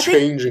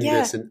changing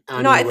this in any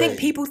way. No, I think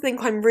people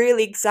think I'm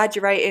really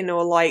exaggerating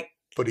or like.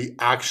 But he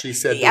actually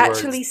said.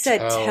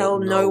 "Tell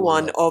no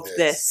one of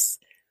this."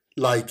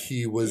 Like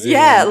he was in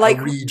a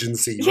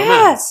Regency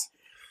romance.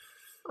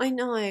 I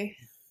know.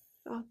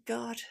 Oh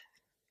God.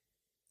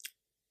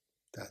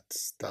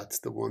 That's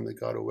the one that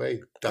got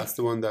away. That's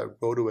the one that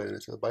rode away on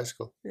a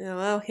bicycle. Yeah,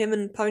 well, him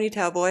and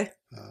Ponytail Boy.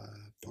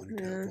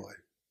 Ponytail Boy.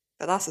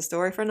 But that's a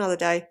story for another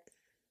day.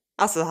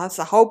 That's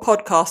a whole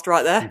podcast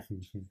right there.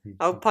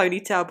 Oh,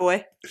 Ponytail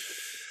Boy.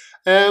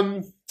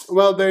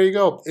 Well, there you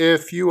go.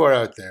 If you are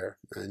out there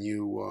and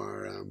you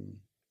are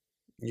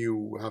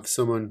you have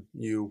someone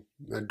you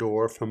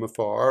adore from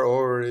afar,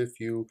 or if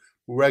you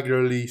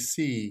regularly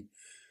see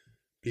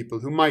people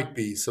who might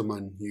be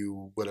someone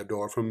you will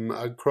adore from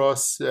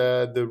across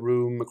the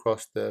room,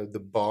 across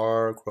the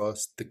bar,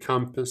 across the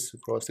campus,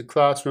 across the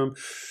classroom.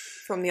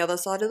 From the other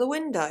side of the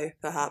window,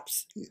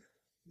 perhaps.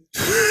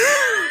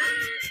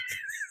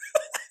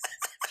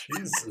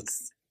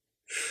 Jesus.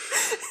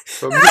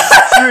 From the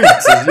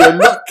streets as you're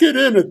looking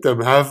in at them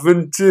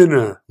having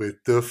dinner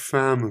with the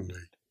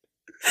family.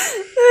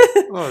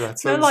 Oh,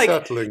 that's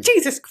unsettling.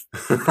 Jesus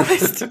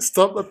Christ.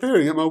 Stop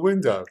appearing at my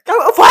window. Go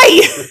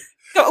away!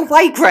 Go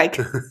away,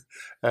 Greg!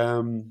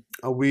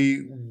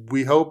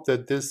 We hope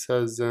that this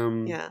has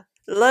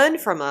Learn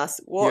from us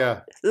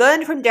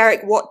learn from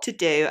Derek what to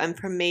do, and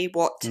from me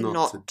what to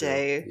not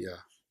do.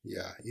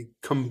 Yeah. You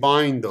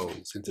combine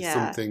those into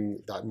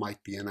something that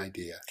might be an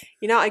idea.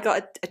 You know, I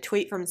got a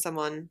tweet from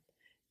someone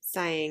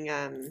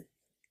saying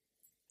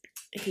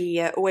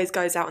he always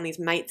goes out on these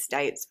mates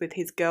dates with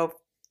his girl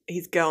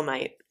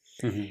mate,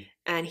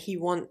 and he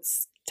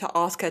wants to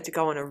ask her to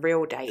go on a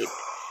real date.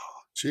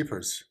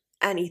 Jeepers.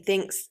 And he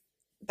thinks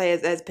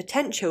there's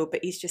potential,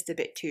 but he's just a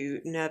bit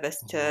too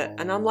nervous to.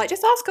 And I'm like,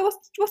 just ask her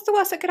what's the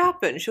worst that could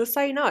happen. She'll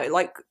say no.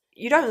 Like,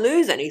 you don't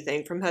lose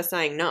anything from her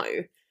saying no.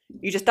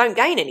 You just don't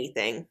gain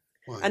anything.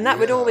 Well, and that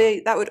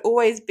would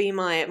always be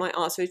my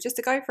answer, is just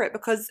to go for it,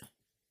 because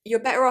you're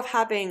better off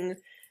having,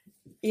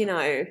 you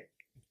know.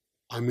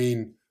 I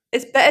mean,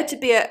 it's better to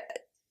be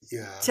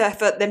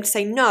for them to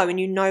say no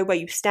and you know where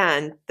you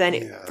stand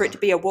than for it to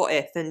be a what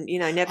if and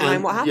never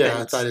knowing what happens.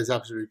 Yeah, that is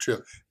absolutely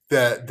true.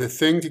 The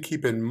thing to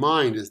keep in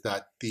mind is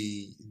that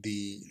the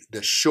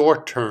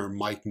short term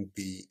mightn't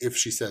be, if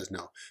she says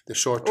no, the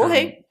short term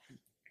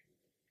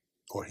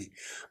or he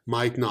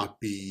might not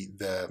be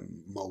the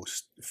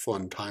most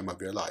fun time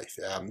of your life.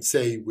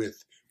 Say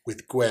with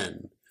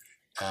Gwen,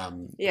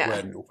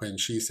 when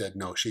she said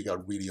no, she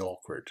got really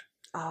awkward.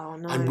 Oh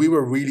no! And we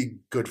were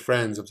really good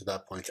friends up to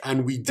that point,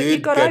 and we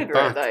did get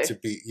back to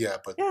be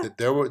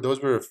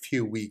those were a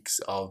few weeks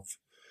of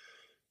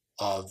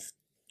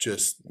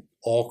just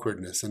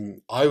awkwardness,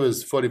 and I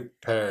was fully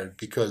prepared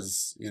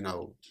because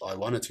I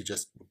wanted to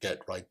just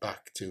get right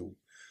back to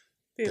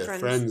the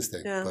friends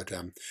thing. Yeah.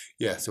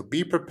 But so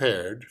be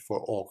prepared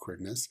for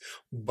awkwardness,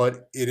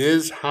 but it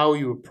is how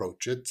you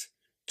approach it.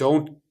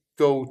 Don't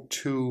go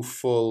too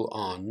full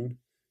on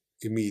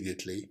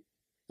immediately.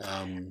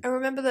 And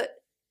remember that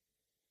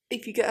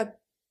if you get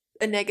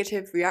a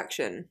negative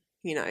reaction,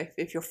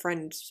 if your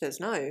friend says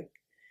no,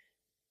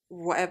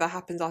 whatever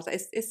happens after,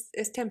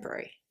 it's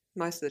temporary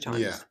most of the time.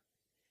 Yeah.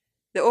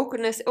 The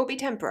awkwardness, it'll be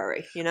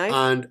temporary,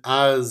 And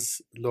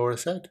as Laura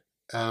said,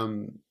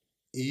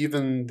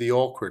 even the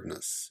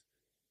awkwardness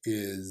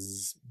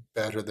is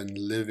better than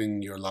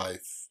living your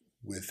life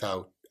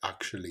without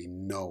actually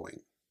knowing.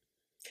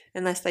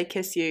 Unless they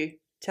kiss you,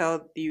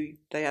 tell you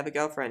they have a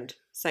girlfriend,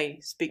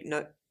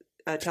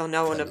 tell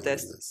no one of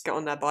this, get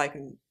on their bike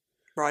and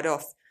ride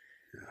off.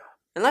 Yeah.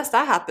 Unless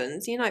that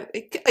happens,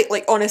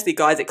 honestly,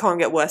 guys, it can't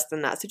get worse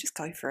than that. So just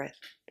go for it.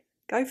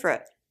 Go for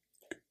it.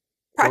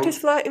 Practice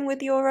flirting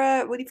with your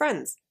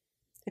friends.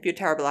 If you're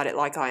terrible at it,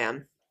 like I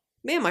am.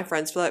 Me and my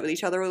friends flirt with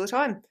each other all the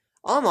time.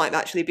 I might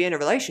actually be in a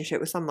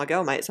relationship with some of my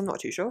girl mates. I'm not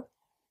too sure.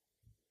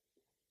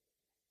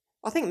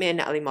 I think me and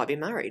Natalie might be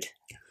married.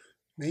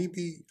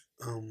 Maybe.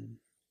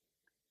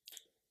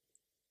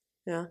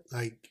 Yeah.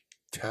 Like,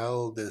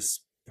 tell this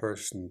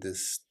person,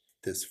 this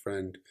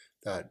friend,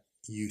 that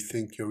you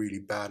think you're really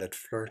bad at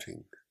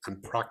flirting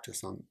and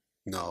practice on.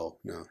 No.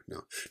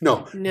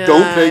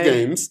 Don't play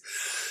games.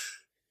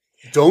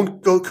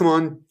 Don't come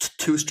on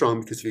too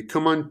strong, because if you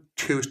come on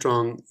too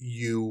strong,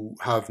 you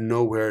have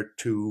nowhere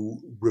to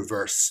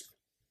reverse.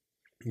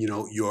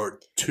 You're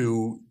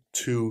too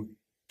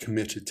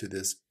committed to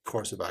this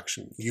course of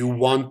action. You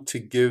want to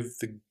give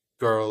the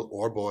girl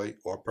or boy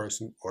or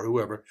person or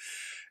whoever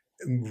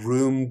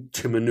room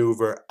to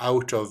maneuver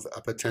out of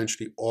a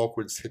potentially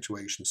awkward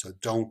situation. So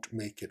don't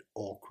make it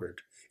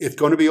awkward. It's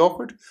going to be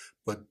awkward,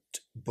 but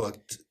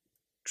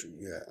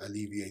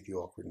alleviate the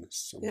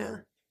awkwardness somehow. Yeah.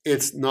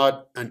 It's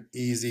not an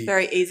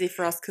very easy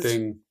for us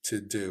thing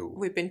to do.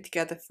 We've been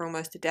together for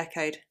almost a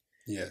decade.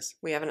 Yes.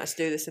 We haven't had to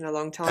do this in a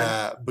long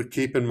time. But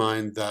keep in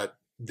mind that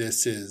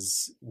this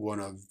is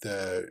one of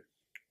the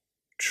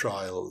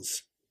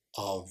trials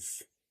of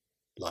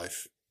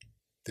life.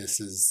 This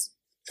is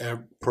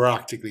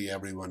practically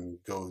everyone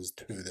goes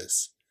through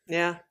this.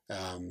 Yeah.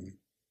 And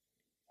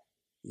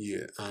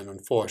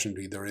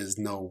unfortunately, there is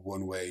no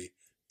one way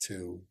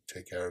to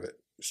take care of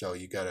it. So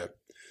you gotta.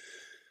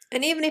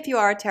 And even if you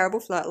are a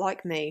terrible flirt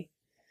like me,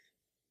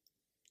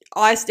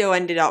 I still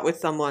ended up with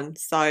someone.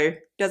 So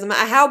doesn't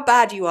matter how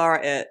bad you are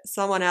at it,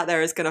 someone out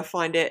there is going to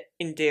find it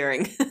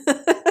endearing.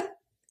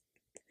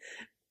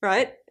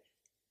 Right?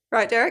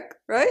 Right, Derek?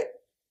 Right?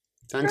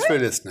 Thanks for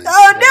listening.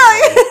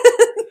 Oh,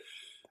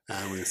 no!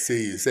 And we'll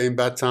see you. Same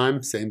bad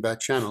time, same bad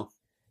channel.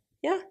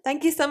 Yeah,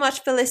 thank you so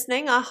much for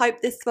listening. I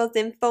hope this was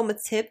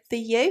informative for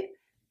you.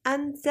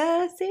 And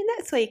see you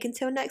next week.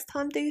 Until next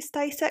time, do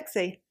stay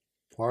sexy.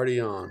 Party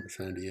on,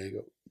 San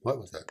Diego. What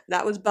was that?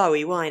 That was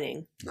Bowie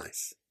whining.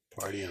 Nice.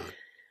 Party on.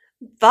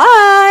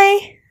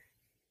 Bye!